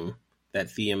assume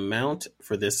that the amount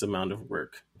for this amount of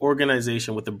work,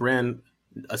 organization with the brand,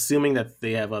 assuming that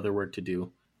they have other work to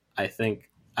do, I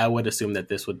would assume that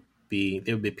they would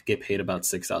get paid about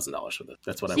 $6,000 for this.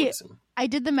 That's what I would assume. I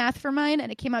did the math for mine,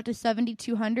 and it came out to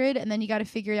 $7,200. And then you got to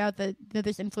figure out that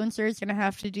this influencer is going to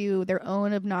have to do their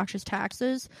own obnoxious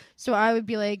taxes. So I would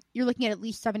be like, you're looking at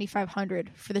least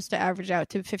 $7,500 for this to average out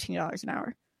to $15 an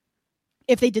hour.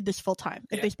 If they did this full time,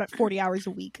 if they spent 40 hours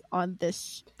a week on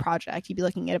this project, you'd be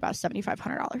looking at about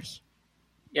 $7,500.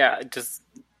 Yeah, just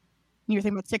you're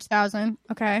thinking about $6,000.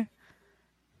 Okay,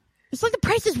 it's like the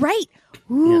price is right.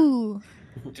 Ooh.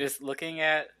 Yeah. Just looking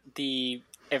at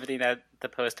everything that the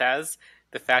post has,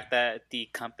 the fact that the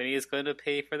company is going to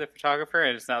pay for the photographer,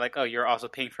 and it's not like, oh, you're also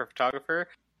paying for a photographer.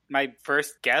 My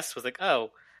first guess was like,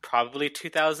 oh, probably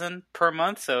 $2,000 per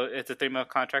month. So it's a 3-month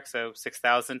contract, so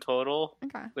 $6,000 total,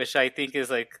 which I think is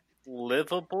like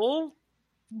livable.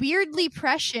 Weirdly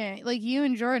prescient, like you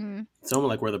and Jordan. It's almost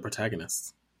like we're the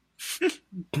protagonists.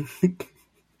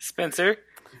 Spencer.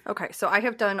 Okay, so I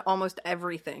have done almost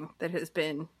everything that has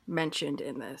been mentioned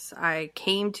in this. I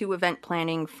came to event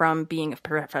planning from being a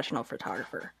professional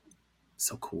photographer.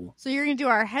 So cool. So you're going to do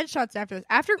our headshots after this.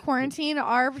 After quarantine,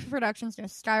 our production's going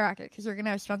to skyrocket because we're going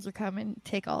to have Spencer come and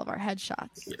take all of our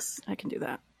headshots. Yes. I can do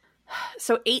that.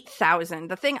 So 8,000.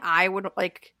 The thing I would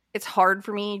like, it's hard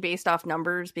for me based off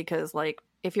numbers because, like,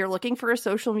 if you're looking for a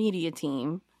social media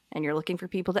team and you're looking for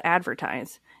people to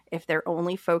advertise, if they're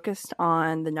only focused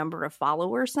on the number of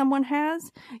followers someone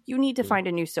has, you need to find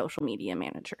a new social media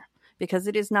manager because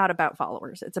it is not about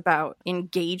followers. It's about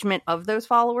engagement of those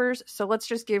followers. So let's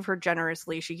just give her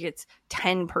generously. She gets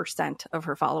 10% of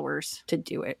her followers to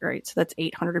do it, right? So that's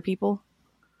 800 people.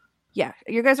 Yeah,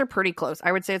 you guys are pretty close.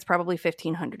 I would say it's probably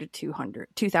 1,500 to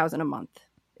 2,000 a month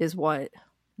is what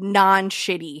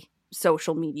non-shitty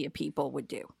social media people would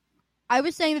do. I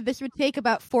was saying that this would take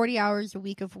about 40 hours a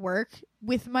week of work.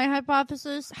 With my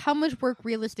hypothesis, how much work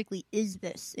realistically is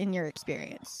this in your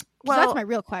experience? Well, that's my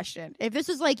real question. If this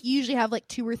is like you usually have like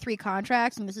 2 or 3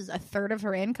 contracts and this is a third of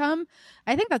her income,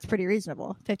 I think that's pretty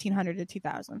reasonable. 1,500 to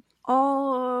 2,000.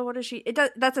 Oh, what is she?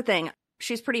 That's the thing.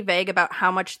 She's pretty vague about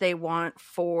how much they want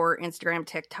for Instagram,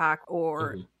 TikTok,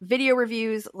 or video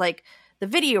reviews. Like the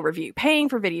video review, paying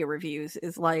for video reviews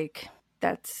is like,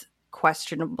 that's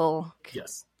questionable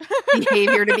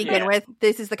behavior to begin with.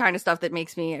 This is the kind of stuff that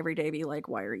makes me every day be like,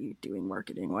 why are you doing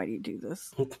marketing? Why do you do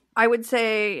this? I would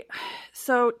say,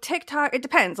 so TikTok, it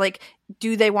depends. Like,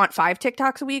 do they want 5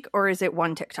 TikToks a week or is it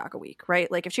 1 TikTok a week,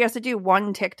 right? Like if she has to do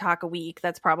 1 TikTok a week,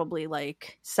 that's probably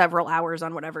like several hours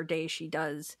on whatever day she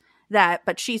does that,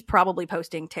 but she's probably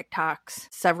posting TikToks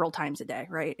several times a day,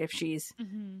 right? If she's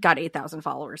got 8,000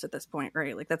 followers at this point,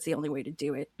 right? Like that's the only way to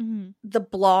do it. The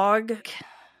blog,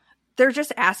 they're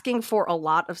just asking for a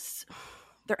lot of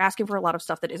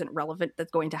stuff that isn't relevant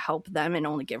that's going to help them and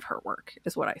only give her work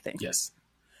is what I think. Yes.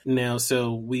 Now,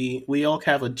 so we all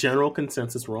have a general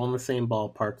consensus. We're all in the same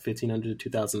ballpark, 1,500 to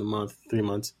 2,000 a month, 3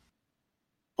 months.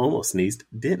 Almost sneezed,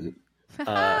 didn't.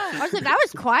 I was like, that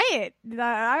was quiet.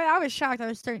 I was shocked. I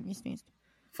was certain you sneezed.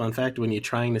 Fun fact, when you're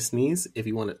trying to sneeze, if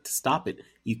you want to stop it,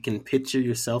 you can picture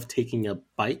yourself taking a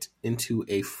bite into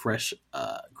a fresh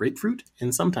grapefruit,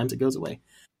 and sometimes it goes away.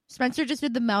 Spencer just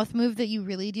did the mouth move that you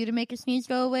really do to make a sneeze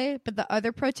go away. But the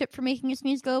other pro tip for making a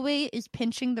sneeze go away is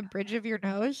pinching the bridge of your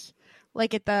nose,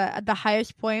 like at the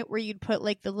highest point where you'd put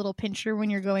like the little pincher when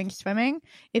you're going swimming.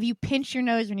 If you pinch your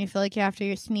nose when you feel like you have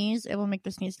to sneeze, it will make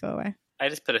the sneeze go away. I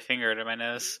just put a finger under my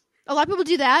nose. A lot of people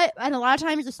do that, and a lot of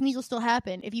times the sneeze will still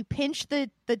happen. If you pinch the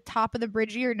top of the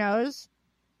bridge of your nose,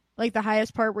 like the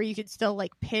highest part where you could still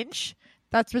like pinch,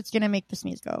 that's what's going to make the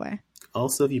sneeze go away.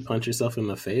 Also, if you punch yourself in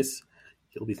the face,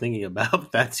 he'll be thinking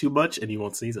about that too much and he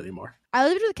won't sneeze anymore. I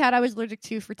lived with a cat I was allergic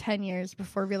to for 10 years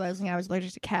before realizing I was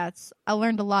allergic to cats. I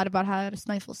learned a lot about how to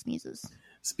stifle sneezes.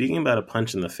 Speaking about a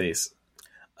punch in the face,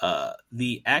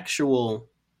 the actual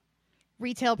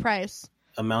retail price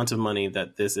amount of money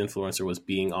that this influencer was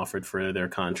being offered for their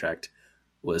contract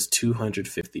was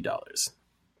 $250.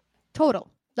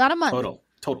 Total. Not a month.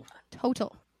 Total.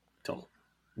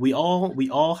 We all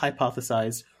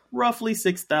hypothesized roughly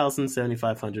 $6,000,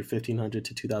 $7,500, $1,500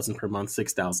 to $2,000 per month,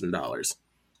 $6,000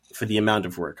 for the amount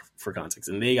of work for context.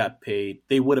 And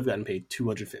they would have gotten paid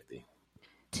 $250.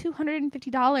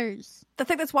 $250. The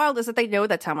thing that's wild is that they know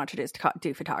that's how much it is to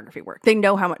do photography work. They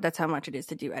know that's how much it is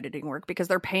to do editing work because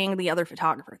they're paying the other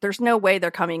photographer. There's no way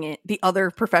they're coming in. The other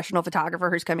professional photographer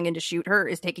who's coming in to shoot her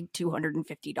is taking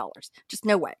 $250. Just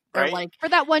no way. They're Right. like, For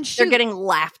that one shoot. they're getting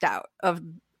laughed out of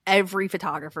every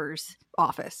photographer's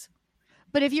office.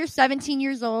 But if you're 17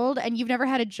 years old and you've never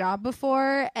had a job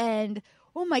before and,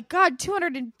 oh my God,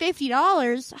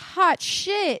 $250, hot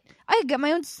shit. I could get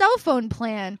my own cell phone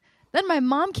plan. Then my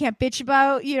mom can't bitch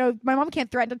about, my mom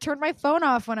can't threaten to turn my phone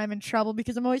off when I'm in trouble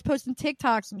because I'm always posting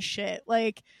TikToks and shit.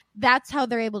 Like, that's how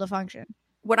they're able to function.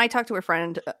 When I talked to a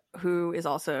friend who is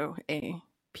also a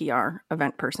PR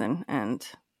event person and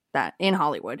that in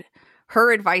Hollywood,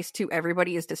 her advice to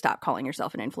everybody is to stop calling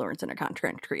yourself an influencer and a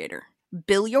content creator.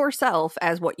 Bill yourself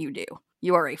as what you do.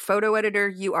 You are a photo editor.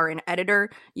 You are an editor.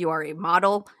 You are a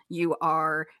model. You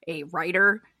are a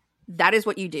writer. That is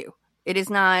what you do. It is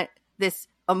not this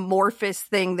amorphous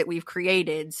thing that we've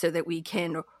created so that we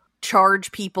can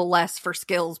charge people less for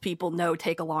skills people know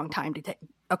take a long time to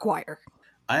acquire.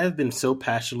 I have been so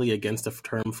passionately against the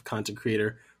term content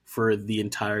creator for the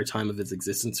entire time of its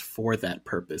existence for that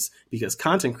purpose, because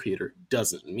content creator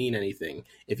doesn't mean anything.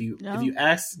 If you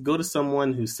go to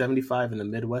someone who's 75 in the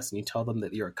Midwest and you tell them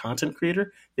that you're a content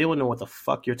creator, they will know what the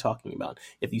fuck you're talking about.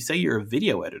 If you say you're a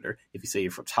video editor, if you say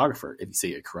you're a photographer, if you say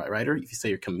you're a writer, if you say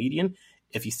you're a comedian,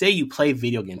 if you say you play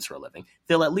video games for a living,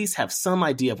 they'll at least have some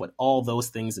idea of what all those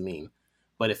things mean.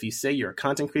 But if you say you're a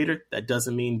content creator, that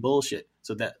doesn't mean bullshit.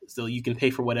 So you can pay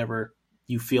for whatever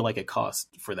you feel like it costs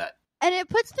for that. And it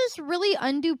puts this really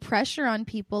undue pressure on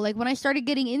people. Like when I started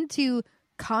getting into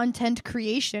content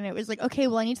creation, it was like, okay,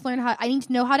 well, I need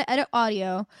to know how to edit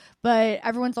audio, but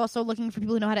everyone's also looking for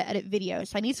people who know how to edit video.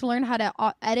 So I need to learn how to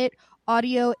edit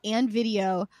audio and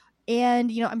video.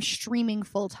 And, I'm streaming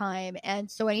full time. And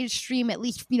so I need to stream at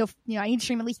least, I need to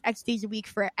stream at least X days a week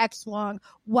for X long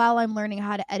while I'm learning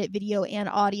how to edit video and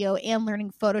audio and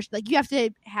learning Photoshop. Like you have to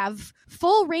have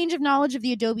full range of knowledge of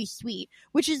the Adobe Suite,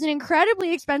 which is an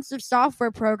incredibly expensive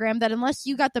software program that unless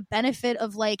you got the benefit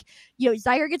of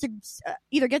Zyger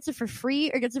either gets it for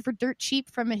free or gets it for dirt cheap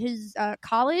from his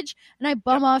college. And I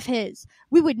bum off his.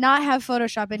 We would not have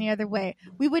Photoshop any other way.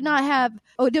 We would not have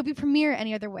Adobe Premiere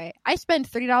any other way. I spend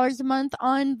 $30 a month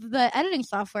on the editing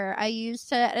software I use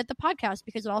to edit the podcast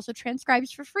because it also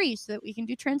transcribes for free so that we can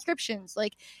do transcriptions.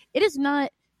 Like, it is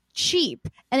not cheap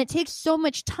and it takes so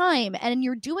much time, and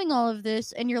you're doing all of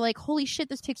this and you're like, holy shit,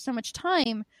 this takes so much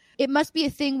time. It must be a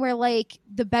thing where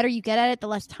the better you get at it, the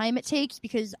less time it takes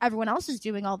because everyone else is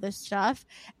doing all this stuff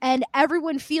and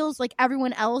everyone feels like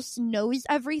everyone else knows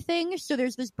everything. So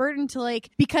there's this burden to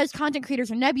because content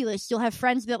creators are nebulous, you'll have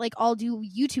friends that all do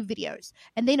YouTube videos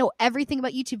and they know everything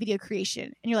about YouTube video creation.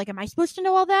 And you're like, am I supposed to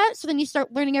know all that? So then you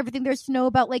start learning everything there's to know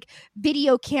about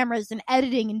video cameras and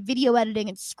editing and video editing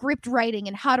and script writing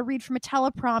and how to read from a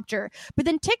teleprompter. But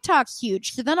then TikTok's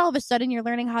huge. So then all of a sudden you're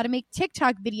learning how to make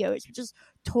TikTok videos, which is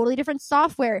totally different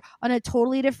software on a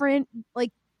totally different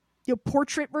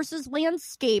portrait versus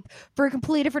landscape for a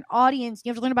completely different audience. You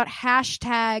have to learn about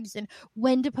hashtags and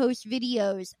when to post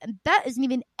videos, and that isn't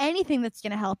even anything that's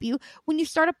going to help you when you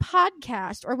start a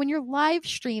podcast or when you're live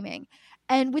streaming.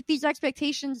 And with these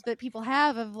expectations that people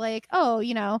have of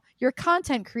you're a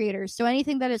content creator, so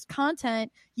anything that is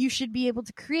content you should be able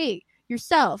to create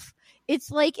yourself. It's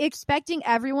like expecting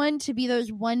everyone to be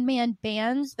those one-man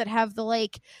bands that have the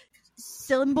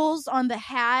symbols on the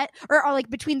hat or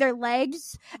between their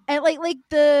legs, and like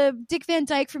the Dick Van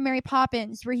Dyke from Mary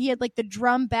Poppins where he had the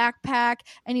drum backpack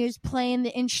and he was playing the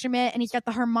instrument and he's got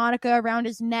the harmonica around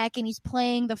his neck and he's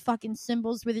playing the fucking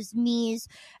cymbals with his knees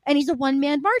and he's a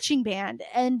one-man marching band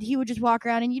and he would just walk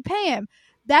around and you'd pay him.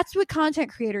 That's what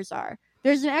content creators are.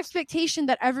 There's an expectation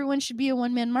that everyone should be a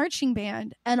one-man marching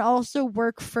band and also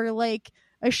work for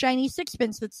a shiny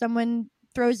sixpence that someone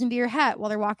throws into your hat while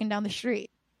they're walking down the street.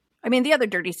 I mean, the other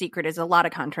dirty secret is a lot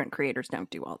of content creators don't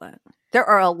do all that. There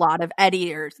are a lot of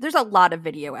editors. There's a lot of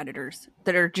video editors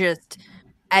that are just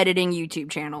editing YouTube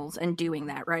channels and doing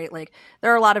that, right?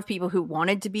 There are a lot of people who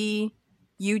wanted to be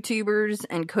YouTubers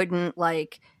and couldn't,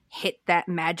 hit that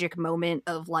magic moment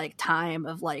of like time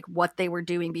of like what they were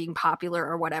doing being popular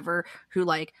or whatever, who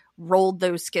like rolled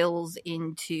those skills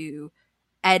into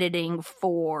editing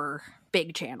for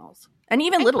big channels and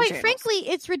even little quite channels. Frankly,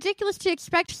 it's ridiculous to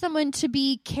expect someone to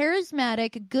be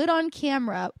charismatic, good on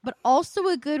camera, but also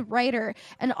a good writer,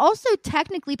 and also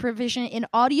technically proficient in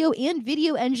audio and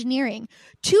video engineering.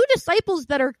 Two disciples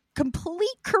that are complete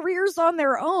careers on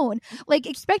their own. Like,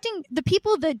 expecting the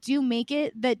people that do make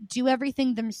it, that do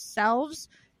everything themselves,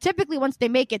 typically once they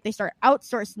make it, they start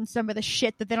outsourcing some of the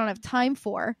shit that they don't have time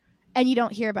for. And you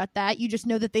don't hear about that. You just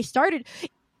know that they started.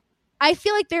 I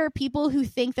feel like there are people who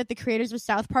think that the creators of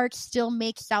South Park still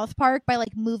make South Park by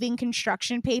like moving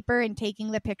construction paper and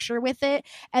taking the picture with it,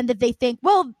 and that they think,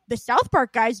 well, the South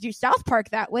Park guys do South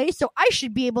Park that way, so I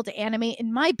should be able to animate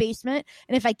in my basement,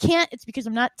 and if I can't, it's because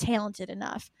I'm not talented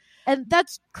enough. And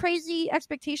that's crazy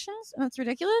expectations, and that's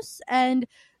ridiculous. And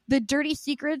the dirty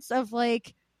secrets of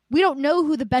like, we don't know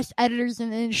who the best editors in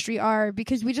the industry are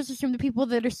because we just assume the people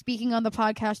that are speaking on the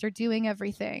podcast are doing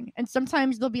everything. And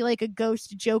sometimes there'll be like a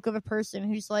ghost joke of a person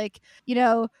who's like,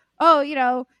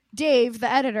 Dave,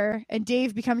 the editor, and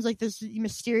Dave becomes like this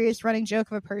mysterious running joke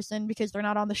of a person because they're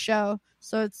not on the show.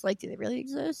 So it's like, do they really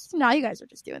exist? No, you guys are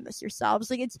just doing this yourselves.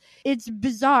 Like, it's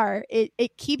bizarre.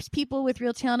 It keeps people with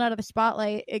real talent out of the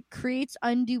spotlight. It creates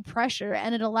undue pressure,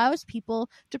 and it allows people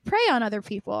to prey on other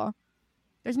people.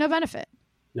 There's no benefit.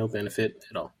 No benefit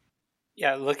at all.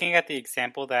 Yeah, looking at the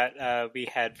example that we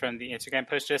had from the Instagram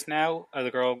post just now, of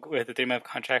the girl with the 3-month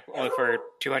contract only for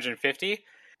 $250,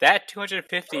 that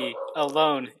 $250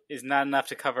 alone is not enough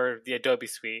to cover the Adobe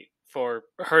suite for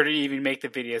her to even make the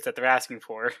videos that they're asking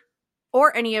for.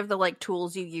 Or any of the like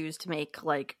tools you use to make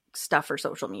like stuff for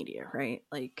social media, right?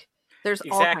 Like, there's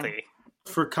exactly.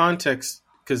 For context,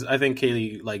 because I think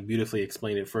Kaylee like beautifully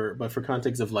explained it. But for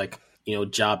context of like,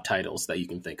 job titles that you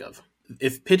can think of.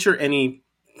 If picture any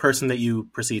person that you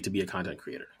perceive to be a content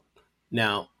creator.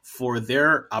 Now, for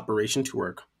their operation to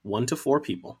work, 1 to 4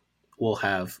 people will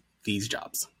have these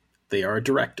jobs. They are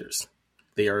directors.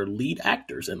 They are lead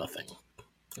actors in the thing.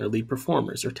 They're lead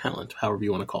performers or talent, however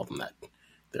you want to call them that.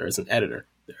 There is an editor.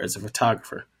 There is a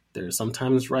photographer. There are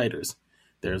sometimes writers.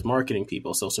 There's marketing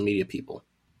people, social media people.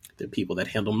 There are people that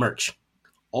handle merch.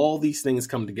 All these things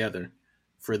come together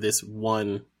for this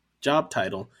one job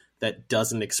title that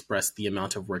doesn't express the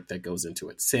amount of work that goes into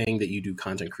it. Saying that you do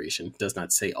content creation does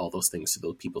not say all those things to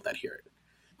those people that hear it,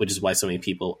 which is why so many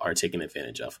people are taken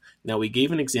advantage of. Now, we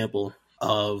gave an example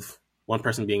of one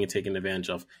person being taken advantage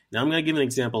of. Now, I'm going to give an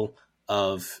example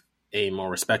of a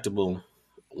more respectable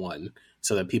one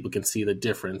so that people can see the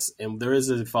difference. And there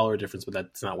is a follower difference, but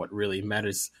that's not what really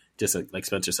matters, just like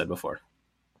Spencer said before.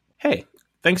 Hey,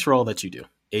 thanks for all that you do.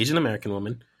 Asian American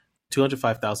woman,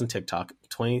 205,000 TikTok,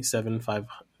 27.5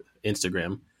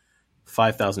 Instagram,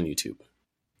 5,000 YouTube.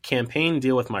 Campaign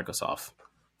deal with Microsoft.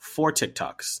 4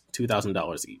 TikToks,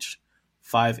 $2,000 each.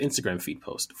 5 Instagram feed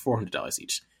posts, $400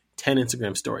 each. 10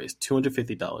 Instagram stories,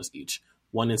 $250 each.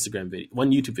 1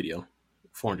 YouTube video,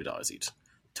 $400 each.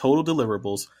 Total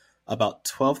deliverables, about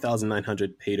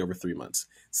 12,900 paid over 3 months.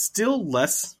 Still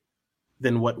less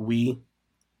than what we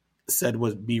said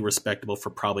would be respectable for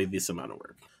probably this amount of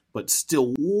work, but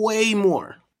still way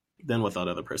more than what that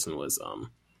other person was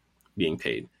being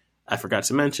paid. I forgot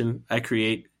to mention, I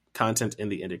create content in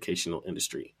the educational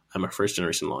industry. I'm a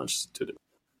first-generation launch student.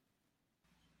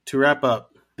 To wrap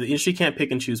up, the industry can't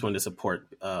pick and choose when to support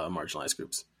marginalized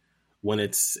groups. When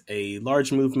it's a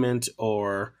large movement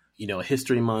or a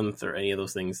history month or any of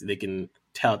those things, they can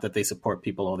tout that they support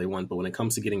people all they want. But when it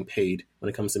comes to getting paid, when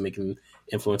it comes to making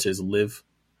influencers live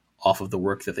off of the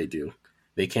work that they do,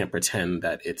 they can't pretend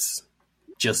that it's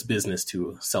just business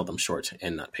to sell them short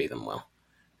and not pay them well.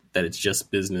 That it's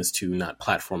just business to not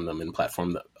platform them and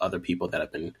platform the other people that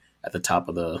have been at the top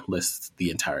of the list the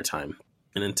entire time.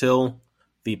 And until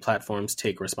the platforms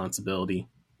take responsibility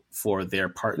for their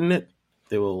part in it,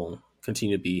 there will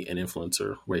continue to be an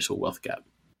influencer racial wealth gap.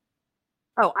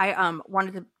 Oh, I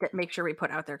wanted to make sure we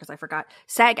put out there because I forgot.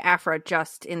 SAG-AFTRA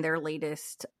just in their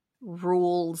latest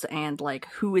rules and like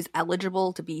who is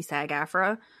eligible to be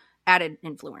SAG-AFTRA added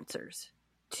influencers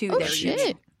to their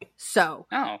union. So,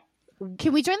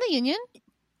 can we join the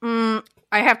union?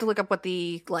 I have to look up what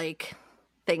the like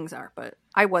things are, but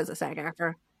I was a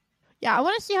SAG-AFTRA. Yeah, I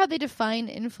want to see how they define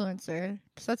influencer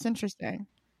because that's interesting.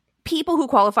 People who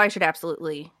qualify should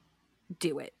absolutely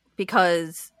do it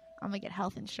because I'm gonna get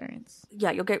health insurance.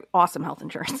 Yeah, you'll get awesome health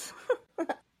insurance.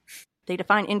 They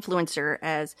define influencer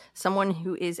as someone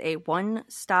who is a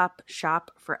one-stop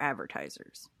shop for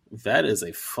advertisers. That is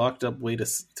a fucked up way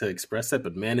to express that,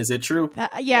 but man, is it true?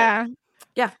 Yeah.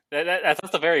 Yeah. That's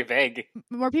also very vague.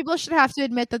 More people should have to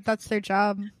admit that that's their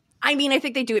job. I mean, I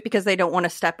think they do it because they don't want to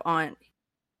step on.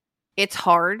 It's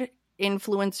hard.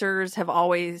 Influencers have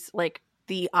always, like,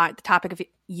 the topic of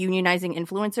unionizing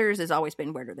influencers has always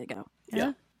been, where do they go?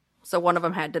 Yeah. So one of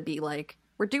them had to be like,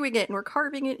 we're doing it and we're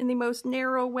carving it in the most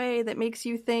narrow way that makes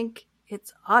you think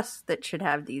it's us that should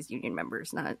have these union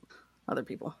members, not other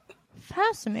people.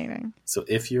 Fascinating. So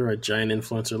if you're a giant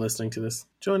influencer listening to this,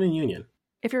 join a union.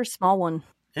 If you're a small one.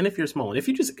 And if you're a small one, if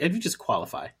you just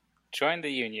qualify, Join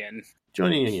the union.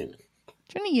 join a union.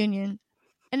 Join a union.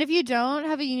 And if you don't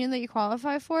have a union that you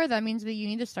qualify for, that means that you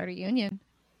need to start a union.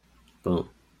 Boom.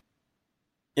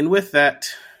 And with that,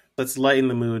 let's lighten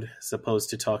the mood, as opposed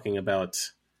to talking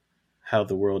about how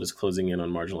the world is closing in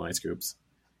on marginalized groups,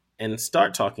 and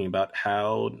start talking about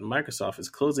how Microsoft is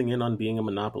closing in on being a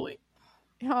monopoly.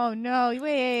 Oh no,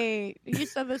 wait. You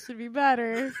said this would be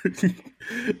better.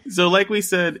 So like we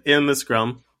said in the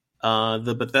Scrum,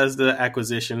 the Bethesda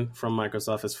acquisition from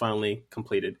Microsoft is finally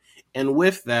completed. And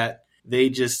with that, they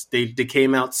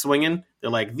came out swinging.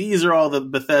 They're like, these are all the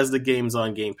Bethesda games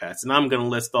on Game Pass, and I'm going to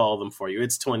list all of them for you.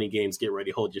 It's 20 games. Get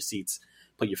ready. Hold your seats.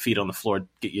 Put your feet on the floor.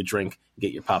 Get your drink.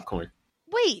 Get your popcorn.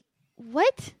 Wait,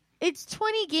 what? It's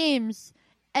 20 games,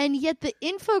 and yet the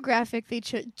infographic they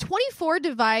chose, 24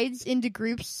 divides into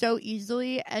groups so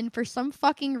easily, and for some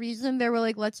fucking reason they were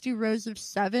like, let's do rows of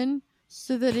 7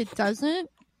 so that it doesn't.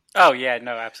 Oh, yeah,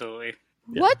 no, absolutely.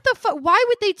 Yeah. What the fuck? Why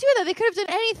would they do that? They could have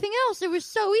done anything else. It was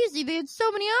so easy. They had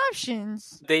so many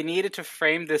options. They needed to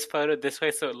frame this photo this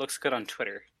way so it looks good on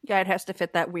Twitter. Yeah, it has to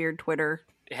fit that weird Twitter.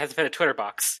 It has to fit a Twitter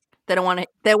box. They want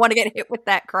to get hit with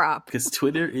that crop. Because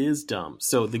Twitter is dumb.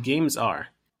 So the games are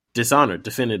Dishonored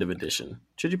Definitive Edition.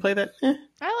 Should you play that? I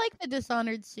like the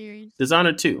Dishonored series.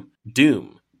 Dishonored 2.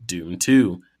 Doom. Doom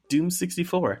 2. Doom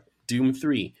 64. Doom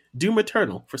 3. Doom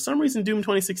Eternal. For some reason, Doom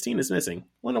 2016 is missing.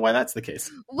 Wonder why that's the case.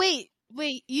 Wait.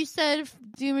 You said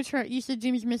Doom Eternal. You said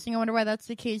Doom's missing. I wonder why that's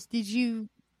the case. Did you?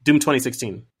 Doom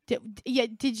 2016.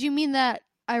 Did you mean that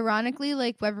ironically,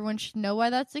 like everyone should know why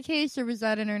that's the case, or was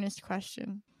that an earnest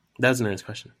question? That's an earnest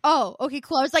question. Oh, okay,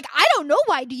 cool. I was like, I don't know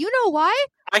why. Do you know why?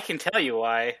 I can tell you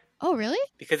why. Oh, really?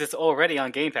 Because it's already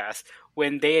on Game Pass.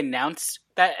 When they announced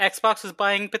that Xbox was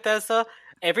buying Bethesda,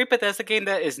 every Bethesda game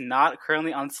that is not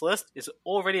currently on this list is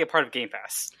already a part of Game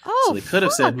Pass. Oh, so they could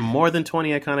have said more than 20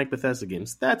 iconic Bethesda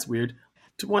games. That's weird.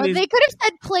 20... they could have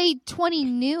said play 20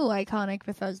 new iconic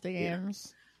Bethesda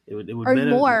games. Yeah. It would or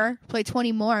more. Play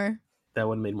 20 more. That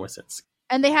would have made more sense.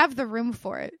 And they have the room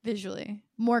for it visually.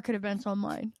 More could have been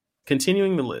online.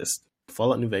 Continuing the list,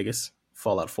 Fallout New Vegas,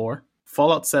 Fallout 4,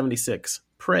 Fallout 76,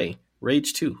 Prey,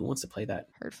 Rage 2. Who wants to play that?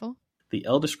 Hurtful. The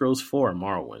Elder Scrolls 4,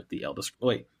 Morrowind.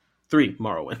 3,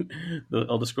 Morrowind. The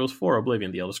Elder Scrolls 4,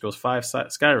 Oblivion. The Elder Scrolls 5,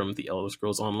 Skyrim. The Elder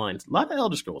Scrolls Online. A lot of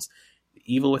Elder Scrolls. The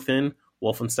Evil Within,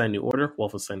 Wolfenstein New Order,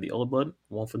 Wolfenstein The Old Blood,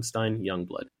 Wolfenstein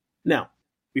Youngblood. Now,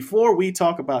 before we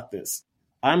talk about this,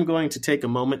 I'm going to take a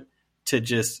moment to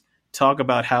just talk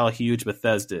about how huge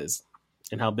Bethesda is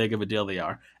and how big of a deal they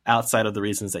are, outside of the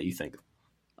reasons that you think.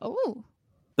 Oh.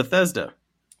 Bethesda,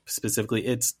 specifically,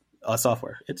 it's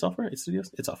software. It's software? It's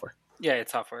studios? It's software. Yeah,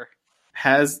 it's software.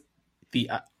 Has the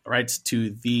rights to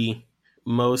the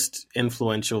most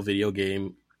influential video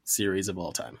game series of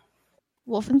all time.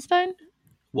 Wolfenstein?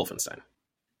 Wolfenstein.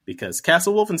 Because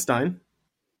Castle Wolfenstein...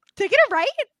 Did I get it right?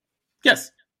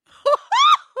 Yes.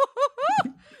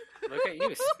 Look at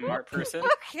you, smart person.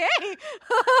 Okay.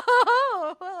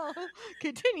 Well,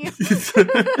 continue.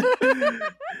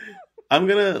 I'm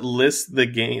gonna list the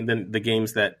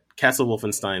games that Castle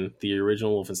Wolfenstein, the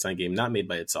original Wolfenstein game, not made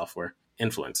by id Software,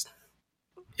 influenced.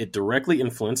 It directly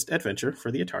influenced Adventure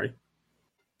for the Atari,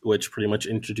 which pretty much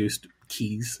introduced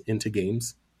keys into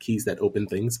games, keys that open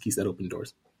things, keys that open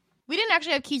doors. We didn't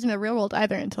actually have keys in the real world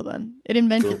either until then. It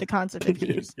invented the concept of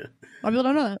keys. Yeah. A lot of people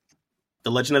don't know that.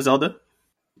 The Legend of Zelda,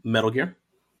 Metal Gear,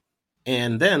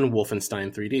 and then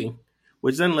Wolfenstein 3D,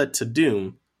 which then led to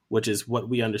Doom, which is what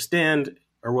we understand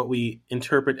or what we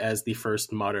interpret as the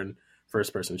first modern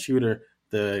first-person shooter,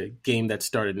 the game that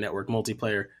started network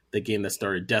multiplayer, the game that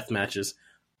started death matches.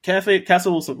 Castle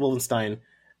Wolfenstein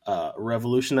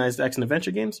revolutionized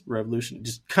action-adventure games,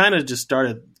 just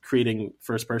started creating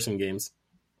first-person games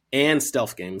and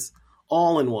stealth games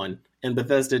all in one, and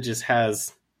Bethesda just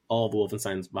has all the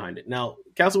Wolfensteins behind it. Now,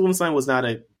 Castle Wolfenstein was not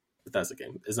a Bethesda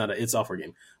game. It's not a id Software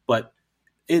game. But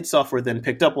id Software then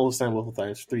picked up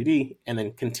Wolfenstein 3D and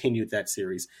then continued that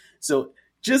series. So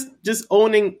just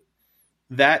owning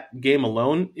that game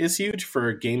alone is huge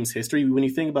for games history. When you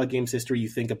think about games history, you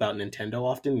think about Nintendo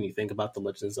often, and you think about The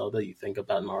Legend of Zelda, you think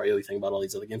about Mario, you think about all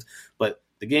these other games. But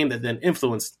the game that then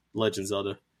influenced Legend of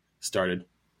Zelda started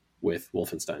with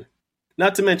Wolfenstein.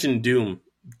 Not to mention Doom.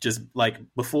 Just like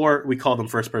before we called them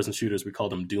first-person shooters, we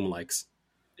called them Doom-likes.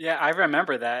 Yeah, I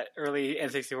remember that early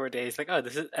N64 days. Like, oh,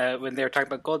 this is when they were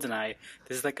talking about GoldenEye.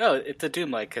 This is like, oh, it's a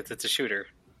Doom-like because it's a shooter.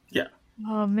 Yeah.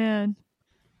 Oh, man.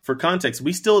 For context,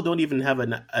 we still don't even have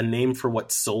a name for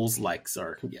what Souls-likes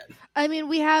are yet. I mean,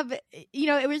 we have,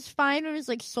 it was fine when it was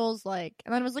like Souls-like.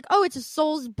 And then it was like, oh, it's a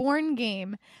Soulsborne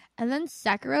game. And then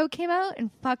Sekiro came out and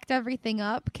fucked everything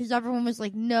up because everyone was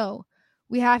like, no,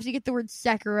 we have to get the word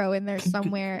Sekiro in there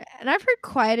somewhere. And I've heard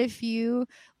quite a few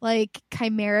like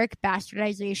chimeric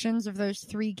bastardizations of those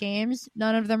 3 games.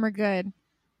 None of them are good.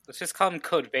 Let's just call them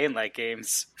Code Vein-like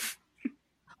games.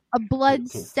 A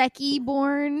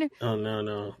Bloodsecky-born. Oh,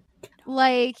 no.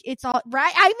 Like, it's all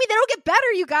right. I mean, they don't get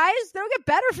better, you guys. They don't get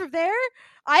better from there.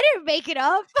 I didn't make it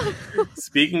up.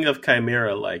 Speaking of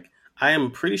Chimera, like, I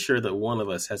am pretty sure that one of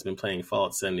us has been playing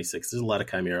Fallout 76. There's a lot of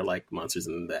Chimera-like monsters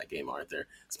in that game, aren't there?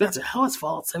 Spencer, how is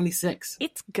Fallout 76?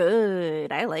 It's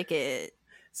good. I like it.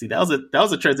 See, that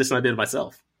was a transition I did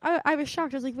myself. I was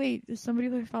shocked. I was like, wait, is somebody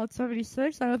like Fallout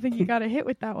 76? I don't think you got a hit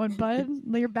with that one, bud.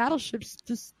 Your battleship's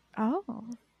just... Oh.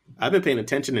 I've been paying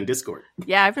attention in Discord.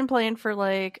 Yeah, I've been playing for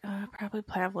like, probably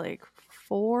have like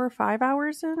 4 or 5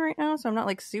 hours in right now, so I'm not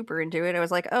like super into it. I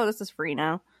was like, oh, this is free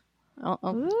now.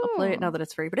 I'll play it now that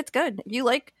it's free, but it's good.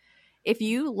 If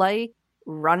you like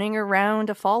running around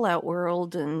a Fallout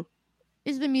world and...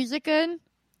 Is the music good?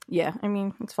 Yeah, I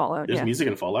mean, it's Fallout. There's music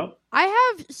in Fallout?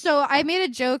 I made a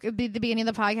joke at the beginning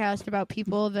of the podcast about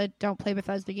people that don't play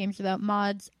Bethesda games without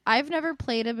mods. I've never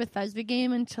played a Bethesda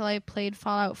game until I played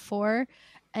Fallout 4,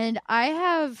 and I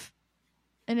have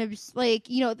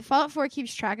Fallout 4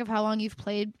 keeps track of how long you've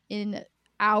played in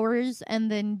hours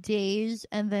and then days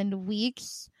and then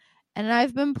weeks. And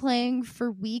I've been playing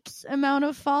for weeks amount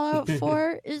of Fallout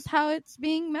 4 is how it's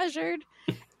being measured.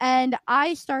 And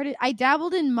I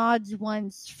dabbled in mods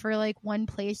once for like one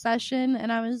play session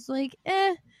and I was like,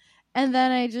 eh. And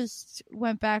then I just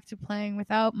went back to playing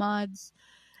without mods.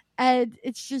 And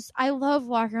it's just, I love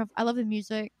walking around. I love the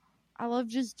music. I love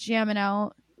just jamming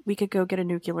out. We could go get a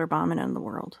nuclear bomb and end the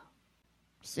world.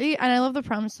 See, and I love the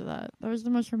promise of that. That was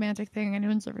the most romantic thing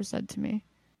anyone's ever said to me.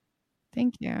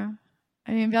 Thank you.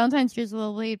 I mean, Valentine's Day is a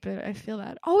little late, but I feel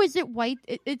that. Oh, is it White?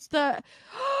 It's the...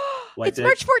 White it's Day?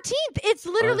 March 14th. It's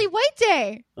literally White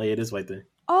Day. Oh, yeah, it is White Day.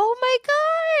 Oh,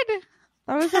 my God.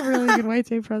 That was a really good White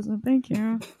Day present. Thank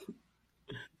you.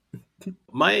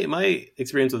 My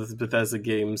experience with Bethesda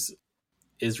games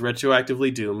is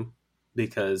retroactively Doom,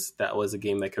 because that was a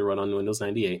game that could run on Windows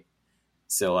 98.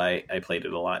 So I played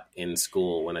it a lot in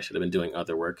school when I should have been doing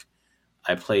other work.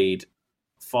 I played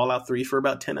Fallout 3 for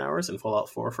about 10 hours and Fallout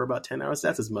 4 for about 10 hours.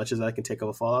 That's as much as I can take of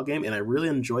a Fallout game. And I really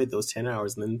enjoyed those 10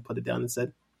 hours and then put it down and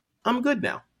said, I'm good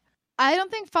now. I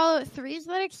don't think Fallout 3 is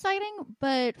that exciting,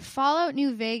 but Fallout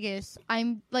New Vegas,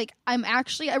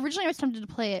 originally I was tempted to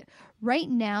play it. Right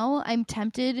now, I'm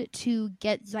tempted to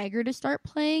get Zyger to start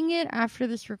playing it after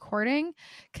this recording,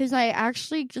 because I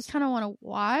actually just kind of want to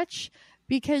watch,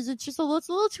 because it's a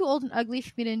little too old and ugly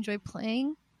for me to enjoy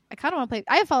playing. I kind of want to play.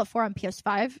 I have Fallout 4 on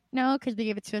PS5 now because they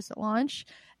gave it to us at launch,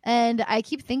 and I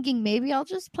keep thinking maybe I'll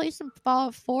just play some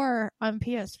Fallout 4 on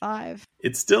PS5.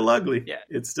 It's still ugly. Yeah.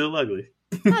 It's still ugly.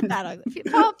 Not that ugly.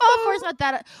 Fallout 4 is not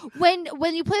that.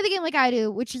 When you play the game like I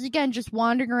do, which is again just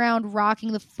wandering around,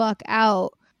 rocking the fuck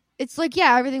out, it's like,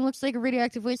 yeah, everything looks like a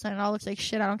radioactive wasteland. It all looks like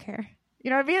shit. I don't care.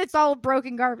 You know what I mean? It's all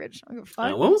broken garbage. I don't give a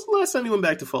fuck. When was the last time you went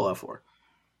back to Fallout 4?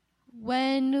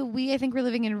 When I think we're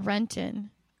living in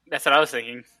Renton. That's what I was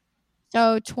thinking.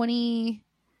 So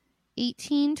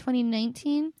 2018,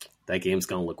 2019. That game's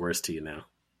gonna look worse to you now.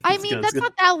 I mean, that's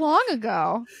not that long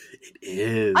ago. It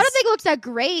is. I don't think it looks that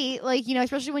great. Like,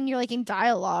 especially when you're like in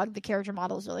dialogue, the character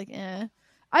models are like, eh.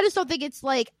 I just don't think it's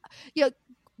like,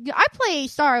 I play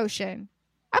Star Ocean.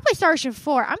 I play Star Ocean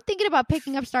 4. I'm thinking about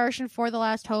picking up Star Ocean 4 The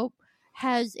Last Hope.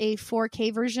 Has a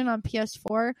 4K version on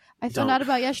PS4. I found out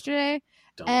about yesterday.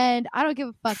 And I don't give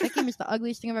a fuck. That game is the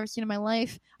ugliest thing I've ever seen in my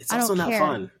life. It's also not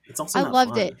fun. I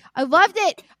loved it. I loved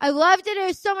it. It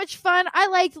was so much fun. I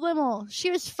liked Limmel.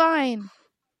 She was fine.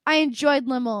 I enjoyed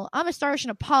Limmel. I'm a Star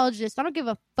Ocean apologist. I don't give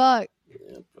a fuck.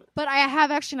 Yeah, but I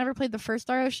have actually never played the first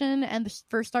Star Ocean, and the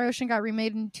first Star Ocean got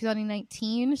remade in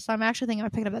 2019, so I'm actually thinking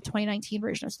I'm picking up that 2019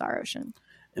 version of Star Ocean.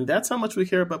 And that's how much we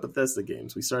care about Bethesda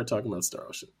games. We started talking about Star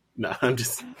Ocean. No,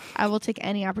 I will take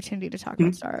any opportunity to talk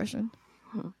about Star Ocean.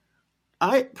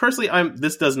 I personally,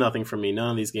 this does nothing for me. None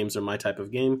of these games are my type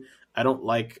of game. I don't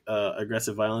like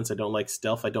aggressive violence. I don't like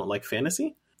stealth. I don't like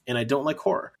fantasy, and I don't like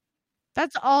horror.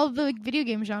 That's all the video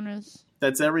game genres.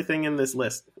 That's everything in this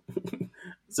list.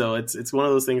 So it's one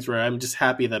of those things where I'm just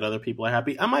happy that other people are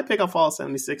happy. I might pick up Fallout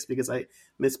 76 because I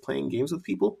miss playing games with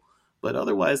people, but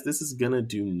otherwise this is gonna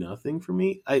do nothing for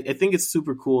me. I think it's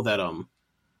super cool that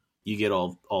you get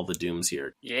all the Dooms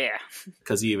here. Yeah.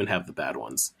 Because you even have the bad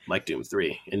ones, like Doom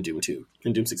 3 and Doom 2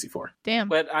 and Doom 64. Damn.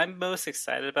 What I'm most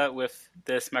excited about with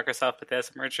this Microsoft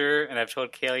Bethesda merger, and I've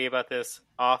told Kaylee about this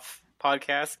off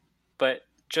podcast, but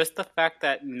just the fact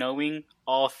that knowing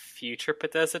all future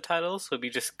Bethesda titles will be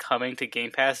just coming to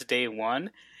Game Pass day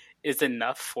one is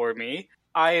enough for me.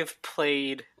 I've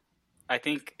played, I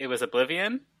think it was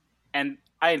Oblivion, and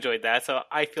I enjoyed that, so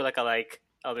I feel like I like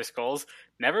Elder Scrolls.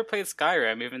 Never played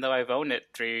Skyrim, even though I've owned it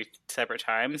 3 separate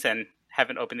times and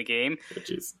haven't opened the game.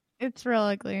 Jeez. It's real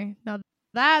ugly. No,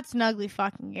 that's an ugly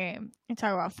fucking game. You're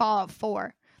talking about Fallout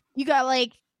 4. You got,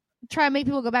 like, try to make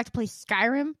people go back to play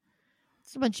Skyrim?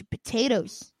 It's a bunch of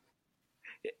potatoes.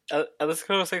 Elder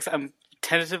Scrolls 6 I'm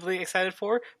tentatively excited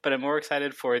for, but I'm more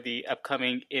excited for the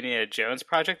upcoming Indiana Jones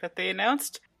project that they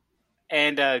announced,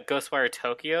 and Ghostwire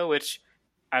Tokyo, which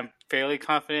I'm fairly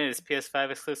confident is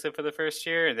PS5 exclusive for the first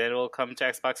year, and then it will come to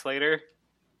Xbox later.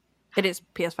 It is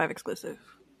PS5 exclusive.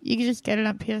 You can just get it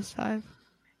on PS5.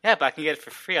 Yeah, but I can get it for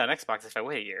free on Xbox if I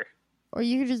wait a year. Or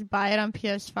you can just buy it on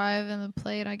PS5 and then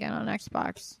play it again on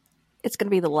Xbox. It's going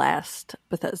to be the last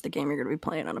Bethesda game you're going to be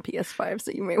playing on a PS5,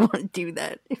 so you may want to do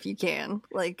that if you can.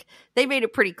 Like, they made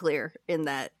it pretty clear in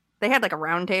that they had like a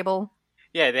round table.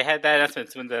 Yeah, they had that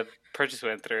announcement when the purchase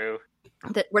went through.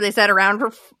 Where they sat around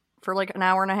for like an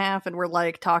hour and a half and were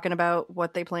like talking about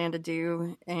what they plan to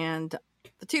do. And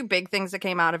the two big things that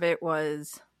came out of it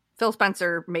was Phil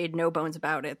Spencer made no bones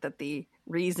about it that the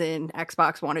reason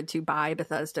Xbox wanted to buy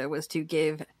Bethesda was to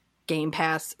give Game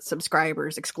Pass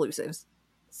subscribers exclusives.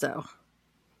 So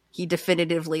he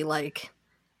definitively like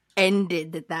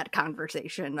ended that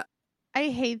conversation. I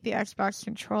hate the Xbox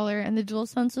controller, and the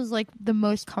DualSense is like the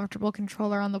most comfortable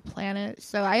controller on the planet.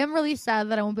 So I am really sad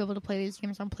that I won't be able to play these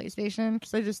games on PlayStation,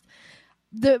 because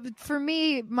for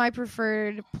me, my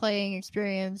preferred playing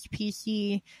experience,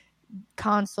 PC,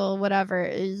 console, whatever,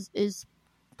 is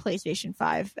PlayStation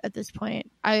 5 at this point.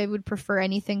 I would prefer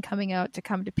anything coming out to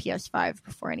come to PS5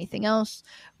 before anything else,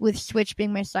 with Switch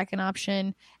being my second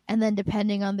option, and then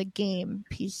depending on the game,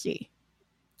 PC.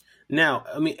 Now,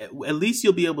 I mean, at least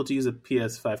you'll be able to use a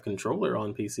PS5 controller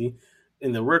on PC.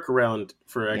 And the workaround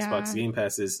for Xbox Game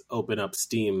Pass is open up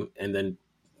Steam and then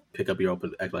pick up your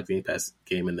open Xbox Game Pass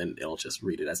game, and then it'll just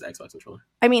read it as an Xbox controller.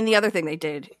 I mean, the other thing they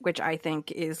did, which I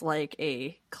think is like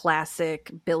a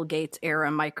classic Bill Gates era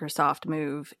Microsoft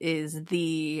move, is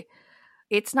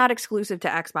it's not exclusive to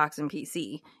Xbox and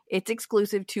PC. It's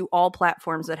exclusive to all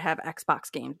platforms that have Xbox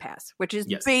Game Pass, which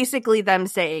is basically them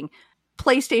saying,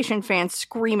 PlayStation fans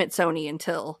scream at Sony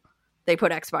until they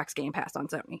put Xbox Game Pass on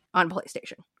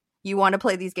PlayStation. You want to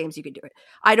play these games, you can do it.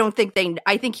 I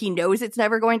think he knows it's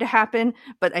never going to happen,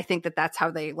 but I think that's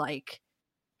how they want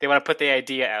to put the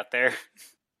idea out there.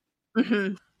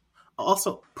 Mm-hmm.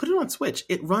 Also, put it on Switch.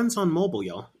 It runs on mobile,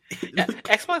 y'all. Yeah,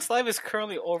 Xbox Live is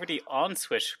currently already on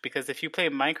Switch, because if you play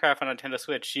Minecraft on Nintendo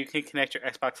Switch, you can connect your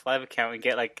Xbox Live account and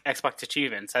get like Xbox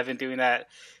achievements. I've been doing that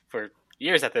for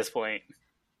years at this point.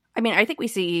 I mean, I think we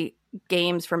see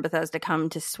games from Bethesda come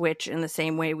to Switch in the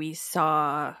same way we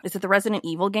saw... Is it the Resident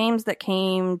Evil games that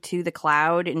came to the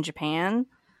cloud in Japan?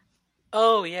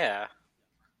 Oh, yeah.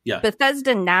 Yeah.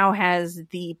 Bethesda now has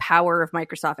the power of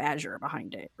Microsoft Azure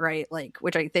behind it, right? Like,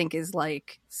 which I think is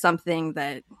like something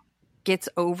that gets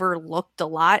overlooked a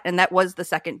lot. And that was the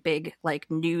second big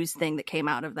like news thing that came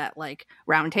out of that like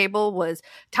roundtable, was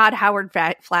Todd Howard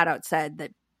flat out said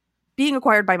that being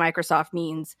acquired by Microsoft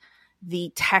means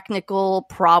the technical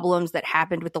problems that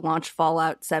happened with the launch of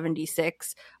Fallout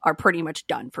 76 are pretty much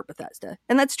done for Bethesda.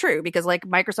 And that's true, because like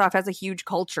Microsoft has a huge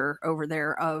culture over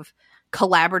there of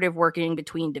collaborative working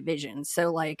between divisions.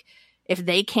 So like if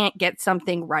they can't get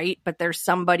something right, but there's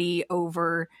somebody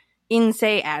over in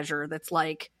say Azure that's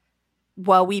like,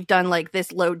 well, we've done like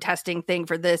this load testing thing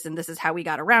for this, and this is how we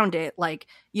got around it. Like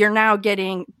you're now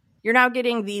getting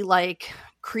the like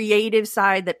creative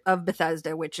side of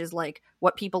Bethesda, which is like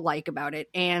what people like about it,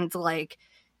 and like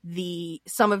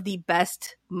some of the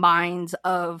best minds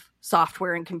of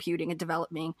software and computing and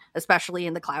developing, especially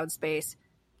in the cloud space,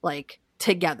 like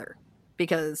together.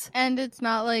 And it's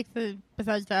not like the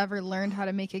Bethesda ever learned how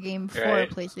to make a game for a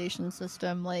PlayStation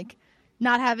system. Like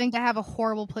not having to have a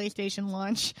horrible PlayStation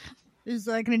launch is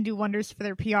going to do wonders for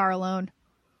their PR alone.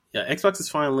 Yeah, Xbox is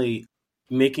finally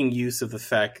making use of the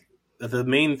fact that the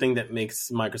main thing that makes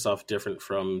Microsoft different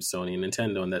from Sony and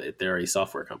Nintendo, and that they're a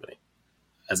software company,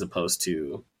 as opposed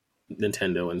to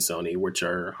Nintendo and Sony, which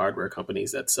are hardware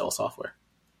companies that sell software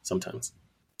sometimes.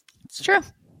 It's true.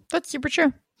 That's super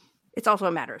true. It's also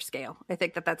a matter of scale. I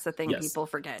think that's the thing Yes. people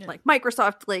forget. Yeah. Like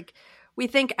Microsoft, like we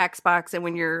think Xbox, and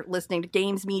when you're listening to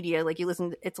games media, like you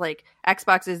listen, it's like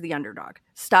Xbox is the underdog.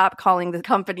 Stop calling the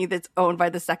company that's owned by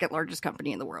the second largest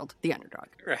company in the world the underdog.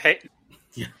 Right?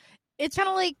 It's kind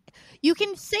of like you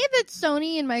can say that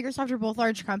Sony and Microsoft are both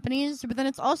large companies, but then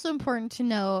it's also important to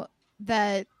know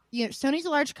that Sony's a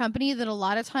large company that a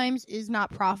lot of times is not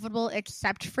profitable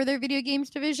except for their video games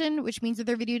division, which means that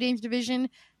their video games division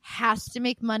has to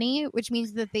make money, which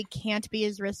means that they can't be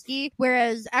as risky.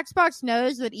 Whereas Xbox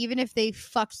knows that even if they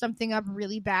fuck something up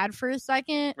really bad for a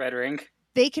second, Red Ring.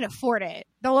 they can afford it.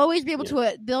 They'll always be able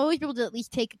to. They'll always be able to at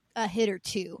least take a hit or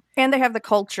two. And they have the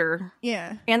culture.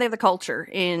 Yeah. And they have the culture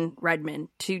in Redmond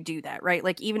to do that, right?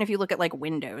 Like even if you look at like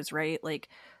Windows, right? Like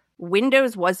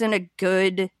Windows wasn't a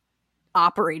good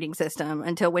operating system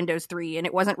until Windows 3, and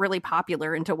it wasn't really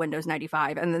popular until Windows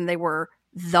 95, and then they were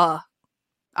the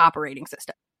operating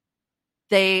system.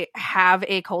 They have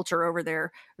a culture over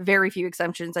there, very few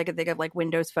exceptions I could think of, like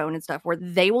Windows Phone and stuff, where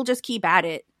they will just keep at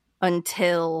it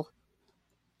until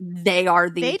they are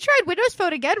the... They tried Windows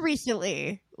Phone again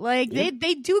recently. Like, they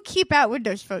do keep at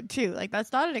Windows Phone, too. Like,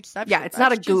 that's not an exception. Yeah, it's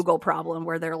not a Google problem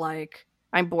where they're like,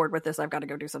 I'm bored with this, I've got to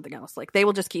go do something else. Like, they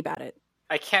will just keep at it.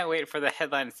 I can't wait for the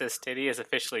headline that says Stadia is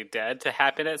officially dead to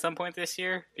happen at some point this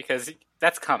year, because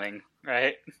that's coming,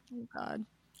 right? Oh, God.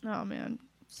 Oh, man.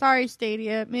 Sorry,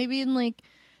 Stadia. Maybe in, like...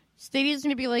 Stadia's going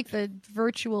to be like the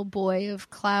virtual boy of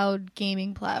cloud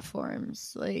gaming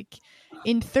platforms. Like,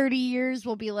 in 30 years,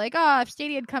 we'll be like, if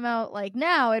Stadia had come out, like,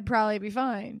 now, it'd probably be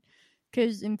fine.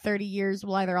 Because in 30 years,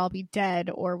 we'll either all be dead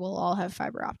or we'll all have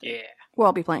fiber optic. Yeah. We'll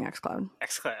all be playing xCloud.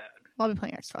 xCloud. We'll all be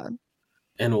playing xCloud.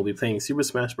 And we'll be playing Super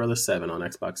Smash Bros. 7 on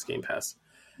Xbox Game Pass.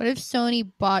 What if Sony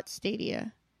bought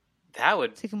Stadia That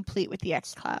would... to complete with the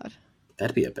xCloud?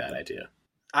 That'd be a bad idea.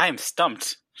 I am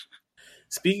stumped.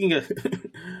 Speaking of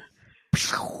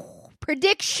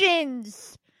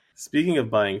Predictions! Speaking of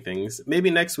buying things, maybe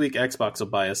next week Xbox will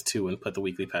buy us too and put the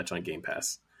weekly patch on Game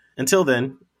Pass. Until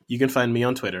then, you can find me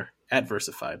on Twitter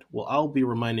 @Versified. Well, I'll be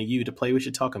reminding you to play We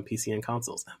Should Talk on PC and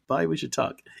consoles. Buy We Should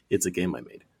Talk. It's a game I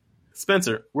made.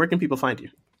 Spencer, where can people find you?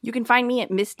 You can find me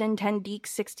at Miss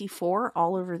Nintendeek64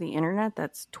 all over the internet.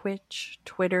 That's Twitch,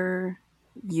 Twitter,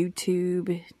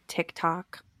 YouTube,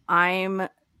 TikTok. I'm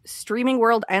streaming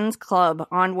World Ends Club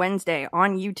on Wednesday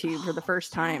on YouTube for the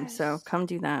first time. So come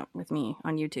do that with me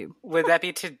on YouTube. Would that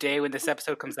be today when this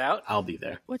episode comes out? I'll be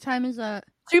there. What time is that?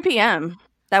 2 p.m.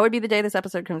 That would be the day this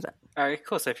episode comes out. All right,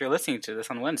 cool. So if you're listening to this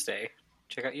on Wednesday,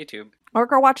 check out YouTube. Or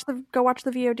go watch the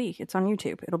VOD. It's on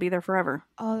YouTube. It'll be there forever.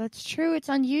 Oh, that's true. It's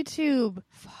on YouTube.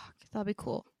 Fuck, that'll be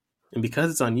cool. And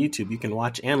because it's on YouTube, you can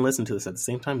watch and listen to this at the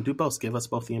same time. Do both. Give us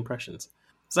both the impressions.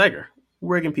 Zyger,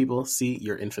 where can people see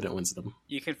your infinite wisdom?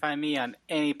 You can find me on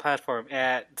any platform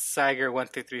at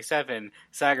Zyger1337.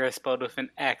 Zyger is spelled with an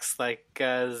X, like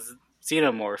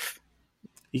Xenomorph.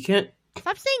 You can't...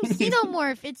 Stop saying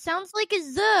xenomorph. It sounds like a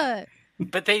Z.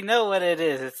 But they know what it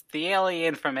is. It's the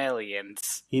alien from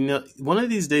Aliens. You know, one of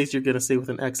these days you're going to say with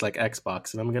an X like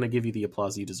Xbox, and I'm going to give you the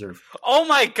applause you deserve. Oh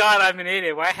my god, I'm an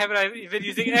idiot. Why haven't I been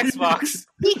using Xbox?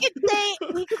 He could say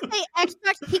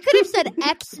Xbox. He could have said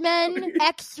X-Men,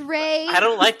 X-Ray. I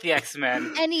don't like the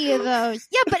X-Men. Any of those.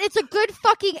 Yeah, but it's a good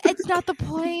fucking... It's not the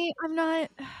point. I'm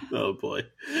not... Oh, boy.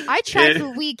 I tried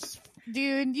for weeks,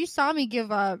 dude. You saw me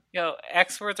give up. Yo,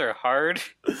 X words are hard.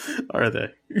 Are they?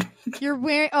 You're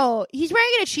wearing... Oh, he's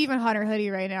wearing an Achievement Hunter hoodie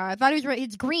right now. I thought he was right.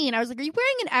 It's green. I was like, are you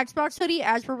wearing an Xbox hoodie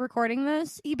as we're recording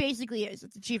this? He basically is.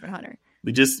 It's Achievement Hunter.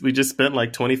 We just spent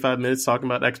like 25 minutes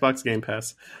talking about Xbox Game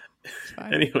Pass.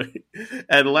 Anyway,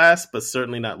 and last but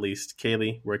certainly not least,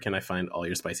 Kaylee, where can I find all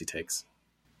your spicy takes?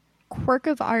 Quirk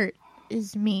of Art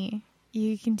is me.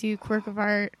 You can do Quirk of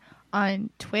Art on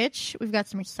Twitch. We've got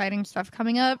some exciting stuff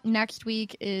coming up. Next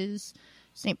week is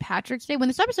St. Patrick's Day. When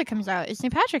this episode comes out, it's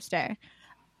St. Patrick's Day.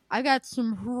 I've got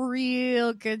some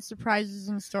real good surprises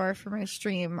in store for my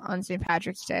stream on St.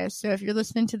 Patrick's Day. So if you're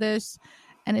listening to this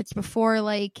and it's before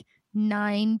like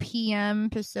 9 p.m.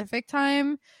 Pacific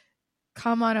time,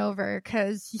 come on over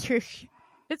because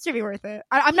it's gonna be worth it.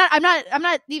 I'm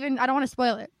not even. I don't want to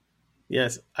spoil it.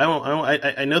 Yes, I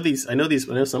know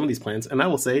some of these plans, and I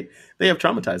will say they have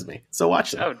traumatized me. So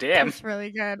watch them. Oh, damn. It's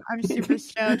really good. I'm super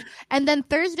stoked. And then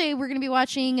Thursday, we're going to be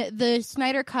watching the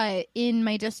Snyder Cut in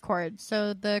my Discord.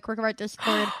 So the Quirk of Art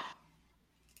Discord,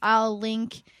 I'll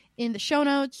link in the show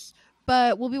notes.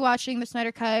 But we'll be watching the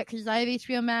Snyder Cut because I have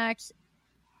HBO Max.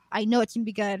 I know it's going to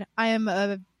be good. I am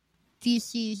a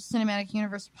DC Cinematic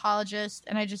Universe apologist,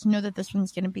 and I just know that this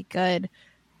one's going to be good.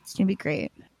 It's going to be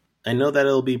great. I know that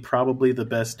it'll be probably the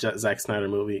best Zack Snyder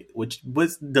movie, which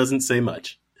doesn't say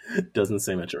much. Doesn't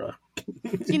say much wrong.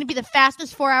 It's going to be the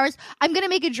fastest 4 hours. I'm going to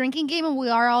make a drinking game, and we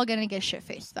are all going to get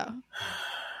shit-faced, though.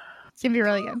 It's going to be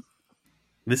really good.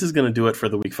 This is going to do it for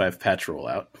the Week 5 patch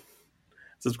rollout.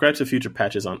 Subscribe to future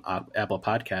patches on Apple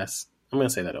Podcasts. I'm going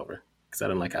to say that over, because I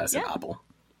don't like how I said Apple.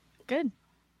 Good.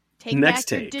 Take Next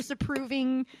back your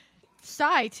disapproving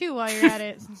sigh, too, while you're at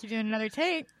it, since you're doing another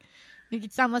take. You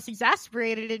could sound less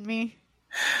exasperated at me.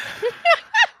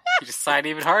 You just sighed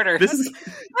even harder. I said,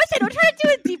 don't try to do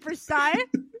a deeper sigh.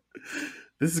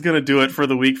 This is going to do it for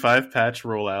the Week 5 patch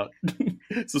rollout.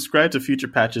 Subscribe to future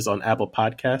patches on Apple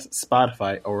Podcasts,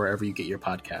 Spotify, or wherever you get your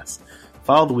podcasts.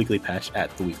 Follow The Weekly Patch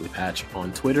at The Weekly Patch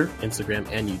on Twitter, Instagram,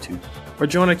 and YouTube, or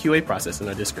join our QA process in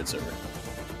our Discord server.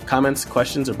 Comments,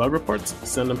 questions, or bug reports,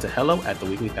 send them to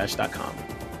hello@theweeklypatch.com.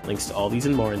 Links to all these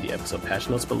and more in the episode patch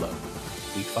notes below.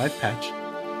 Week 5 patch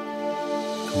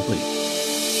complete.